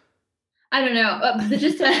 I don't know.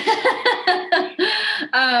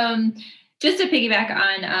 Just to piggyback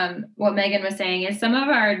on what Megan was saying, is some of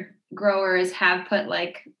our growers have put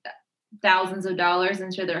like thousands of dollars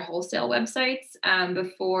into their wholesale websites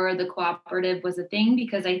before the cooperative was a thing,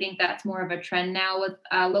 because I think that's more of a trend now with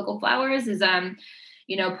local flowers is,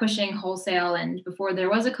 pushing wholesale. And before there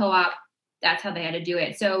was a co-op, that's how they had to do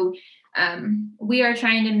it. So we are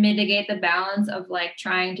trying to mitigate the balance of like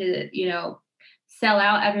trying to, sell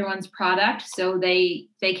out everyone's product so they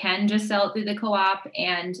can just sell it through the co-op,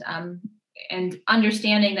 and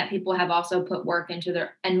understanding that people have also put work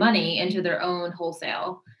and money into their own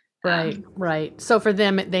wholesale. Right. So for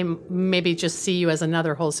them, they maybe just see you as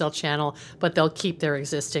another wholesale channel, but they'll keep their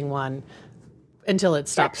existing one until it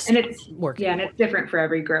stops working. Yeah, and it's different for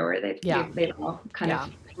every grower. They all kind of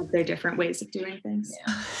have their different ways of doing things.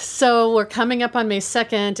 Yeah. So we're coming up on May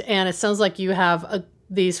 2nd, and it sounds like you have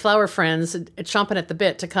these flower friends chomping at the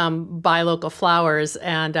bit to come buy local flowers.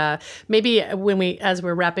 And maybe as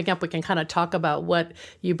we're wrapping up, we can kind of talk about what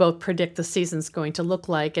you both predict the season's going to look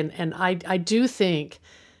like. And I do think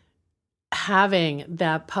having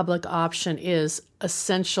that public option is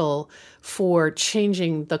essential for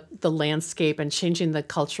changing the landscape and changing the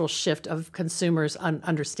cultural shift of consumers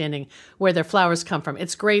understanding where their flowers come from.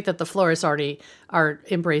 It's great that the florists already are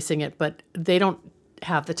embracing it, but they don't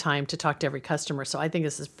have the time to talk to every customer. So I think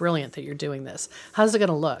this is brilliant that you're doing this. How's it going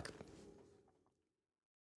to look?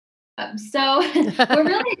 So we're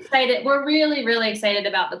really excited. We're really, really excited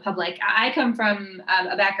about the public. I come from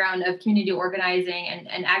a background of community organizing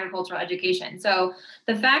and agricultural education. So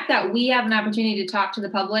the fact that we have an opportunity to talk to the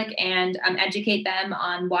public and educate them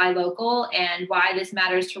on why local and why this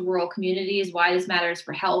matters to rural communities, why this matters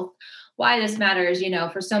for health, why this matters,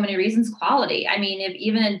 for so many reasons, quality. I mean,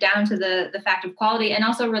 even down to the fact of quality, and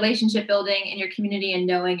also relationship building in your community and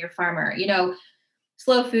knowing your farmer.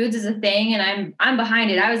 Slow foods is a thing, and I'm behind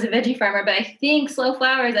it. I was a veggie farmer, but I think slow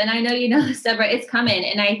flowers, and I know this, Deborah, it's coming,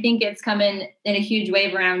 and I think it's coming in a huge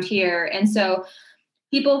wave around here. And so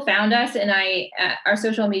people found us, and our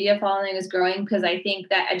social media following is growing because I think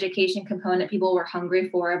that education component people were hungry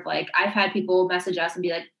for. Of like, I've had people message us and be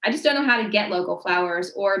like, I just don't know how to get local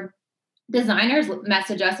flowers, or designers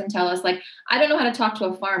message us and tell us like, I don't know how to talk to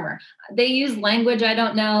a farmer. They use language I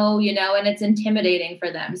don't know, and it's intimidating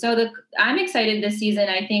for them. So I'm excited this season.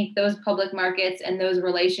 I think those public markets and those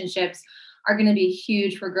relationships are going to be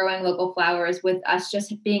huge for growing local flowers, with us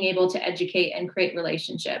just being able to educate and create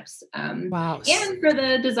relationships. Wow. And for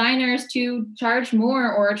the designers to charge more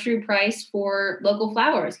or a true price for local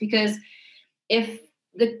flowers, because if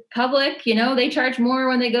the public, they charge more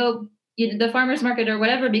when they go the farmer's market or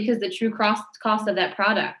whatever, because the true cost of that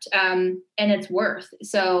product and its worth.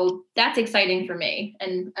 So that's exciting for me,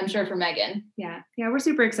 and I'm sure for Megan. Yeah, we're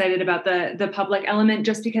super excited about the public element,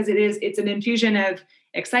 just because it's an infusion of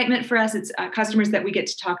excitement for us. It's customers that we get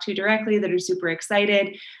to talk to directly that are super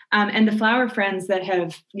excited, and the flower friends that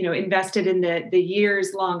have invested in the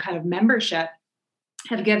years long kind of membership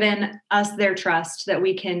have given us their trust that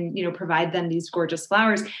we can, provide them these gorgeous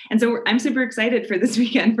flowers. And so I'm super excited for this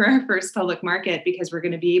weekend for our first public market, because we're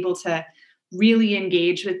going to be able to really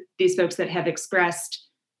engage with these folks that have expressed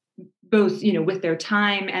both, with their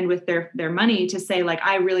time and with their money to say, like,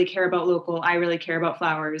 I really care about local. I really care about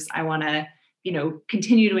flowers. I want to,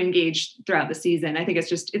 continue to engage throughout the season. I think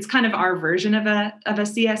it's kind of our version of a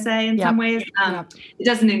CSA in some ways. It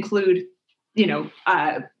doesn't include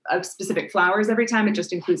of specific flowers every time. It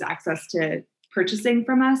just includes access to purchasing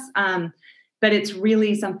from us. But it's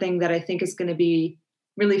really something that I think is going to be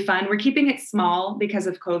really fun. We're keeping it small because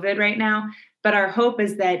of COVID right now, but our hope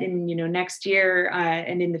is that in, next year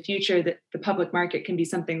and in the future, that the public market can be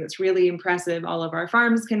something that's really impressive. All of our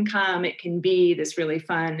farms can come. It can be this really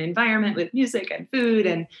fun environment with music and food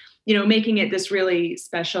and, making it this really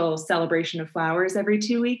special celebration of flowers every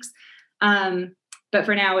 2 weeks. But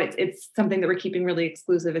for now, it's something that we're keeping really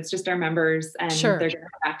exclusive. It's just our members, and they're going to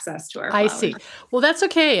have access to our flowers. I see. Well, that's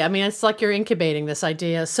okay. I mean, it's like you're incubating this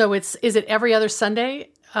idea. So is it every other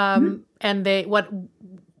Sunday? And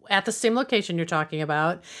at the same location you're talking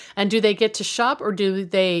about? And do they get to shop, or do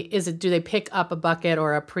they pick up a bucket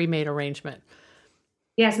or a pre-made arrangement?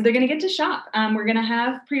 Yeah, so they're going to get to shop. We're going to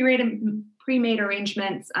have pre-made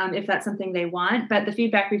arrangements if that's something they want. But the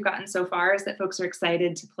feedback we've gotten so far is that folks are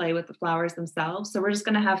excited to play with the flowers themselves. So we're just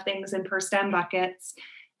going to have things in per stem buckets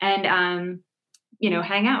and,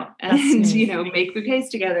 hang out and, make bouquets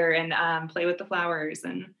together and play with the flowers.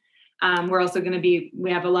 And we're also going to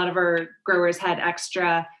we have a lot of our growers had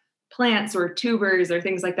extra plants or tubers or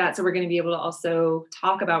things like that. So we're going to be able to also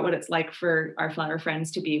talk about what it's like for our flower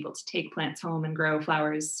friends to be able to take plants home and grow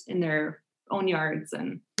flowers in their own yards.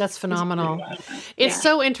 And that's phenomenal. It's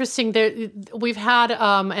so interesting. We've had,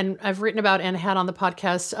 and I've written about and had on the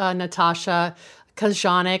podcast, Natasha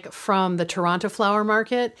Kajanik from the Toronto Flower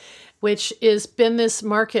Market. which has been this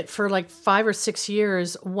market for like 5 or 6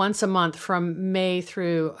 years, once a month from May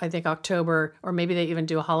through, I think, October, or maybe they even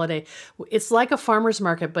do a holiday. It's like a farmer's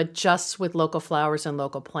market, but just with local flowers and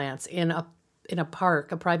local plants in a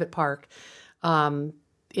park, a private park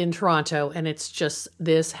in Toronto. And it's just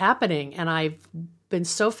this happening. And I've been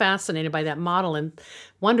so fascinated by that model and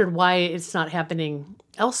wondered why it's not happening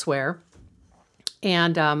elsewhere.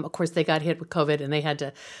 And of course, they got hit with COVID and they had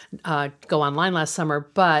to go online last summer.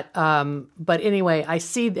 But anyway, I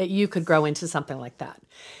see that you could grow into something like that.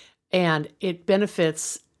 And it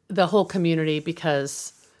benefits the whole community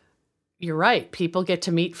because you're right. People get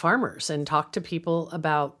to meet farmers and talk to people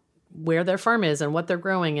about where their farm is and what they're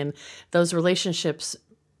growing. And those relationships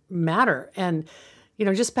matter. And,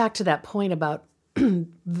 just back to that point about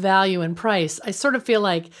value and price, I sort of feel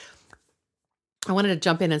like I wanted to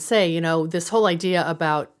jump in and say, this whole idea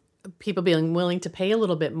about people being willing to pay a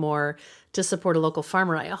little bit more to support a local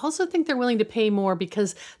farmer. I also think they're willing to pay more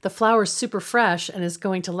because the flower is super fresh and is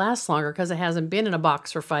going to last longer because it hasn't been in a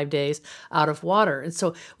box for 5 days out of water. And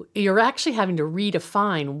so you're actually having to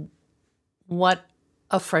redefine what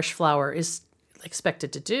a fresh flower is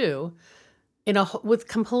expected to do with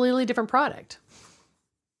completely different product.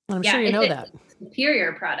 And I'm sure you know that.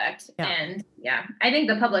 Superior product. Yeah. And I think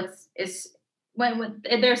the public is when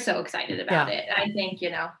they're so excited about it. I think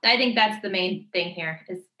that's the main thing here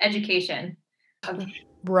is education.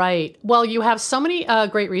 Right. Well, you have so many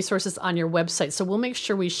great resources on your website, so we'll make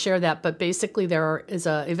sure we share that. But basically, there is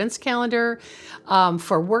a events calendar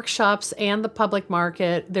for workshops and the public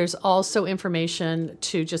market. There's also information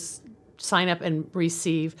to just sign up and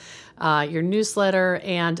receive your newsletter.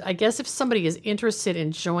 And I guess if somebody is interested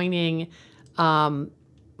in joining,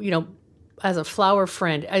 as a flower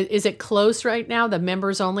friend, is it closed right now, the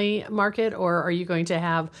members only market, or are you going to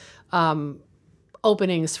have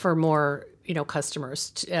openings for more,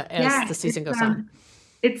 customers as the season goes on?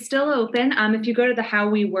 It's still open. If you go to the How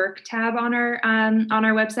We Work tab on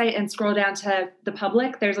our website and scroll down to the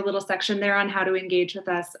public, there's a little section there on how to engage with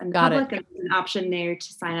us and public, and there's an option there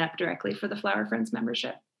to sign up directly for the Flower Friends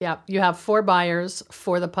membership. Yeah, you have 4 buyers,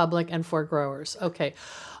 for the public, and 4 growers. Okay.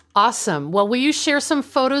 Awesome. Well, will you share some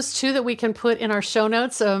photos too that we can put in our show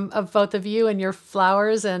notes of both of you and your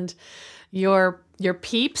flowers and your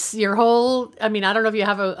peeps, your whole, I don't know if you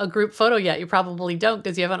have a group photo yet. You probably don't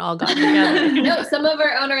because you haven't all gotten together. No, some of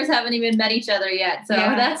our owners haven't even met each other yet. So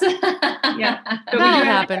that's, that'll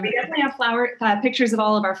happen. We definitely have pictures of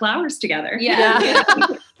all of our flowers together. Yeah.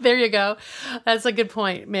 There you go. That's a good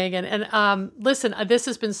point, Megan. And listen, this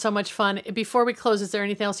has been so much fun. Before we close, is there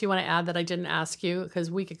anything else you want to add that I didn't ask you?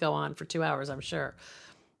 Because we could go on for 2 hours, I'm sure.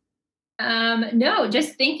 No,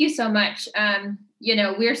 just thank you so much.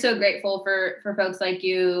 We're so grateful for folks like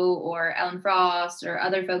you or Ellen Frost or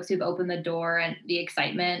other folks who've opened the door and the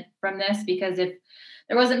excitement from this, because if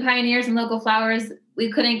there wasn't Pioneers and Local Flowers,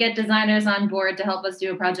 we couldn't get designers on board to help us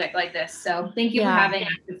do a project like this. So thank you for having us.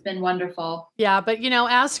 It's been wonderful. Yeah. But,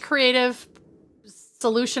 ask creative,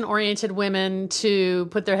 solution-oriented women to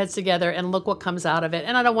put their heads together and look what comes out of it.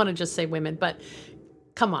 And I don't want to just say women, but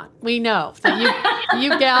come on, we know that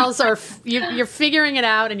you gals you're figuring it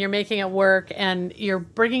out and you're making it work and you're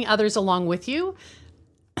bringing others along with you.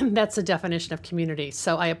 That's the definition of community.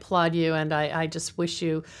 So I applaud you, and I just wish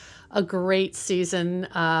you a great season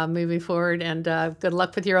moving forward, and good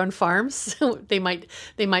luck with your own farms. They might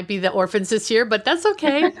be the orphans this year, but that's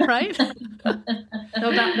okay, right?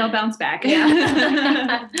 They'll bounce back.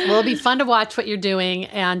 Yeah. Well, it'll be fun to watch what you're doing,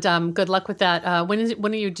 and good luck with that.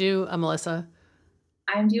 When are you due, Melissa?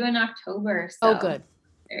 I'm due in October. So good.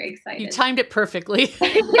 Very excited. You timed it perfectly.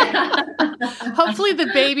 Hopefully the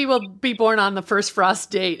baby will be born on the first frost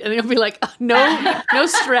date and it'll be like, no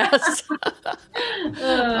stress.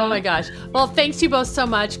 Oh my gosh. Well, thanks to you both so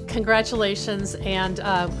much. Congratulations and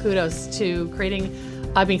kudos to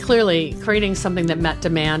clearly creating something that met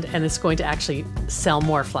demand and is going to actually sell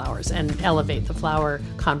more flowers and elevate the flower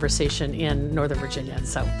conversation in Northern Virginia.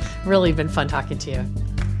 So really been fun talking to you.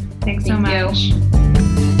 Thanks so much.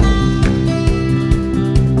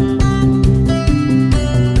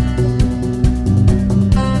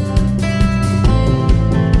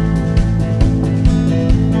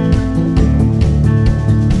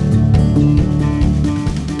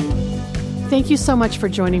 Thank you so much for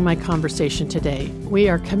joining my conversation today. We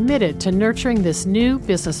are committed to nurturing this new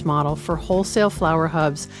business model for wholesale flower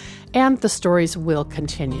hubs, and the stories will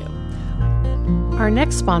continue. Our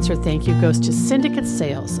next sponsor thank you goes to Syndicate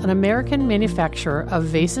Sales, an American manufacturer of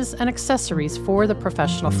vases and accessories for the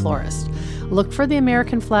professional florist. Look for the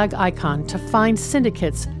American flag icon to find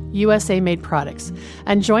Syndicate's USA-made products,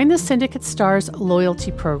 and join the Syndicate Stars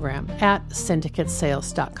loyalty program at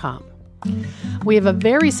syndicatesales.com. We have a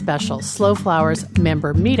very special Slow Flowers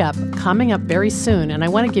member meetup coming up very soon, and I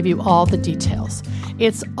want to give you all the details.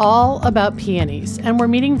 It's all about peonies, and we're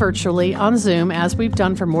meeting virtually on Zoom as we've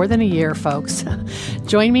done for more than a year, folks.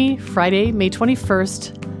 Join me Friday, May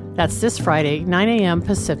 21st. That's this Friday, 9 a.m.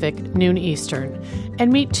 Pacific, noon Eastern,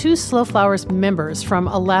 and meet 2 Slow Flowers members from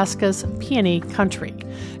Alaska's peony country.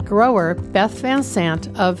 Grower Beth Van Sant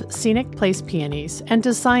of Scenic Place Peonies and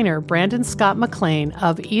designer Brandon Scott McLean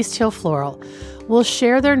of East Hill Floral will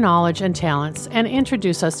share their knowledge and talents and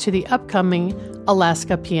introduce us to the upcoming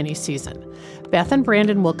Alaska peony season. Beth and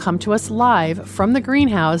Brandon will come to us live from the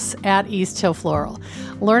greenhouse at East Hill Floral.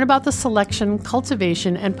 Learn about the selection,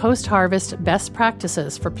 cultivation, and post-harvest best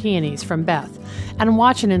practices for peonies from Beth, and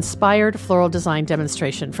watch an inspired floral design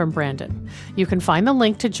demonstration from Brandon. You can find the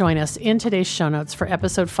link to join us in today's show notes for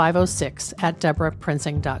episode 506 at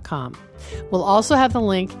deborahprinzing.com. We'll also have the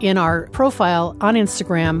link in our profile on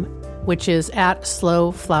Instagram, which is at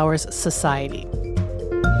Slow Flowers Society.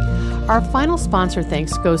 Our final sponsor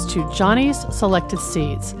thanks goes to Johnny's Selected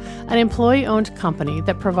Seeds, an employee-owned company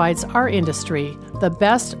that provides our industry the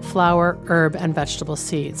best flower, herb, and vegetable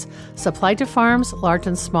seeds, supplied to farms, large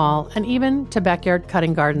and small, and even to backyard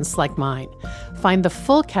cutting gardens like mine. Find the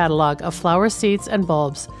full catalog of flower seeds and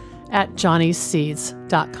bulbs at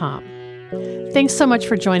johnnysseeds.com. Thanks so much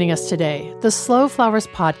for joining us today. The Slow Flowers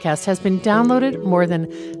podcast has been downloaded more than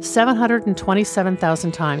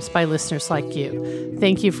 727,000 times by listeners like you.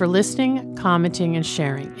 Thank you for listening, commenting, and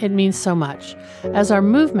sharing. It means so much. As our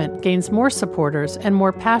movement gains more supporters and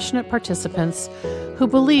more passionate participants who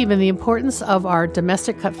believe in the importance of our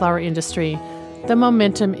domestic cut flower industry, the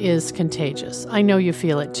momentum is contagious. I know you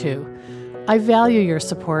feel it too. I value your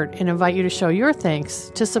support and invite you to show your thanks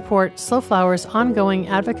to support Slow Flowers' ongoing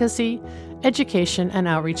advocacy, education, and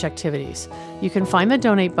outreach activities. You can find the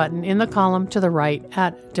donate button in the column to the right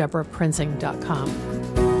at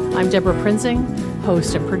deborahprinzing.com. I'm Deborah Prinzing,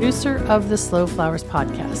 host and producer of the Slow Flowers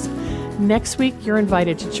podcast. Next week, you're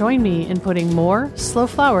invited to join me in putting more slow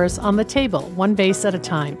flowers on the table, one vase at a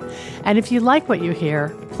time. And if you like what you hear,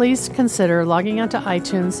 please consider logging onto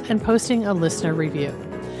iTunes and posting a listener review.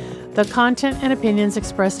 The content and opinions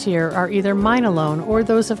expressed here are either mine alone or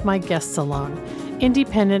those of my guests alone,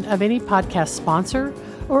 independent of any podcast sponsor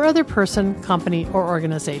or other person, company, or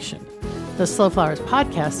organization. The Slow Flowers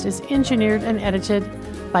podcast is engineered and edited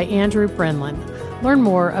by Andrew Brenlin. Learn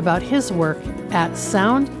more about his work at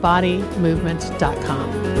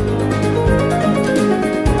soundbodymovement.com.